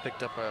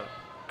picked up a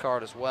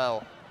card as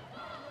well.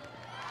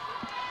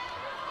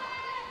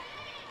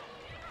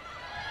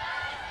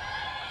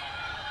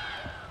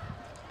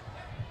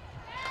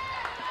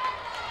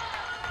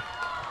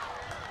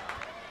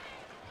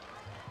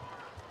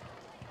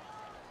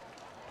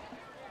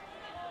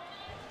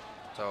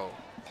 So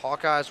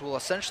Hawkeyes will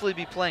essentially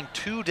be playing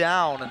 2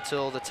 down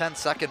until the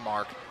 10-second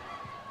mark.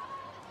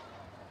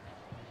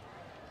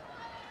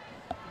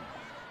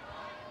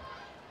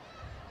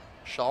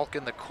 Schalk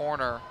in the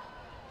corner,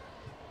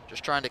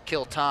 just trying to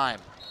kill time.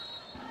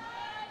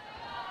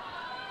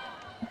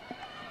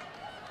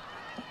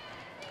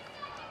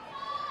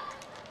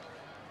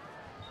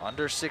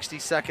 Under 60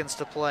 seconds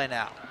to play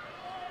now.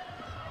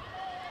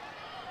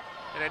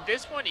 And at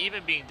this point,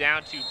 even being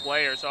down 2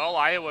 players, all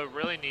Iowa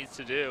really needs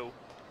to do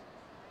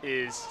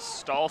is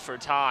stall for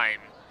time.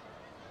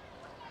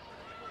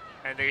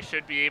 And they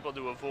should be able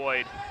to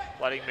avoid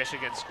letting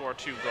Michigan score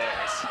 2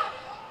 goals.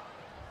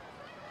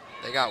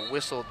 They got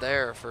whistled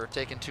there for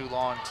taking too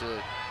long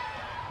to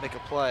make a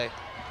play.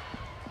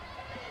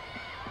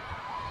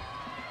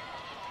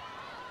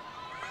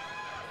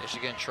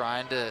 Michigan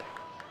trying to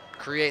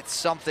create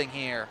something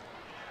here.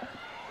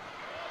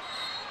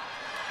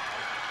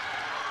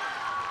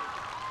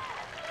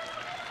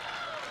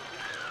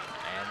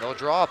 And they'll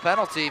draw a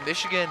penalty.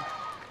 Michigan,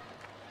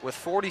 with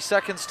 40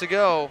 seconds to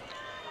go,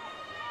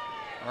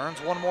 earns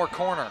 1 more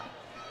corner.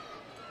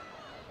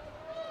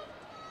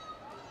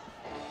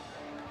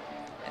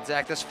 And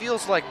Zach, this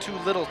feels like too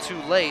little too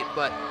late,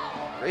 but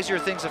crazier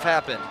things have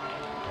happened.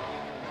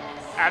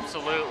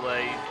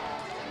 Absolutely.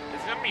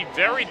 It's going to be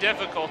very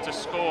difficult to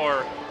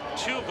score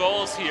 2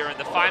 goals here in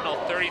the final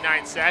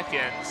 39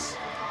 seconds.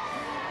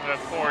 But of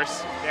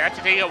course, they have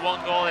to take it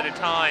 1 goal at a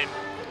time.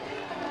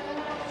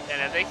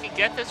 And if they can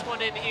get this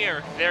one in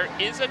here, there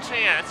is a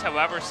chance,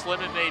 however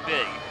slim it may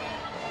be.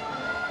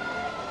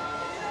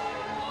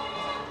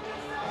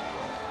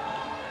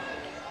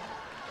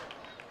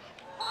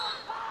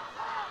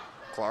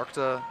 Clark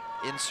to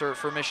insert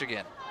for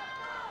Michigan.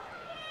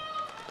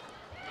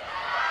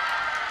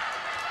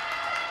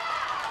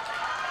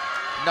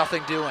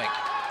 Nothing doing.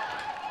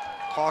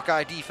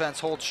 Hawkeye defense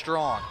holds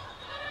strong.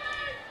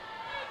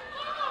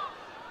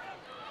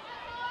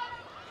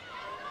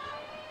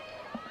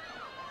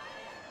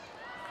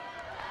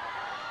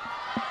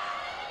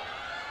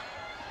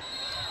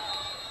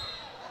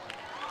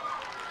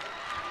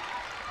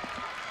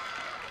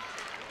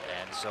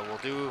 And so we'll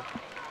do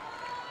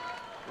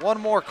 1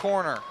 more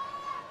corner.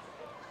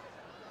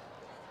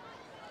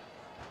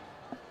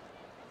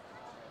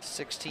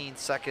 16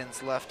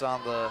 seconds left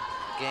on the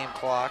game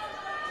clock.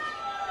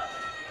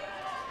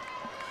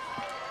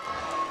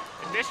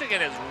 And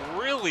Michigan has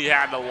really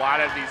had a lot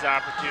of these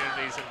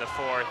opportunities in the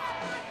 4th,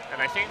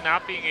 and I think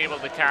not being able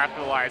to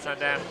capitalize on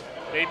them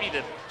may be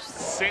the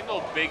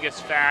single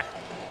biggest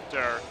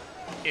factor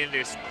in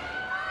this,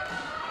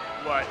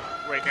 what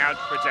right now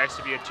projects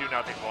to be a 2-0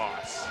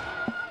 loss.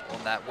 Well,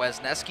 that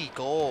Wesneski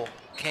goal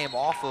came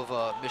off of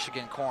a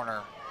Michigan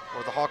corner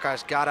where the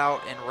Hawkeyes got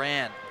out and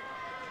ran.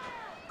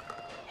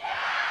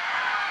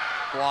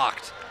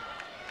 Blocked.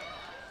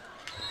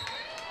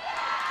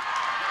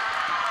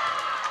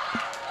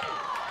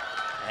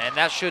 And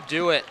that should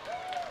do it.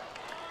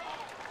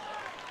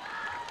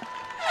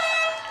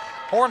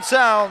 Horn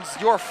sounds.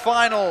 Your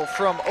final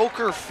from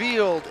Oker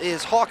Field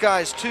is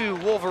Hawkeyes 2,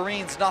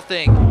 Wolverines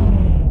 0.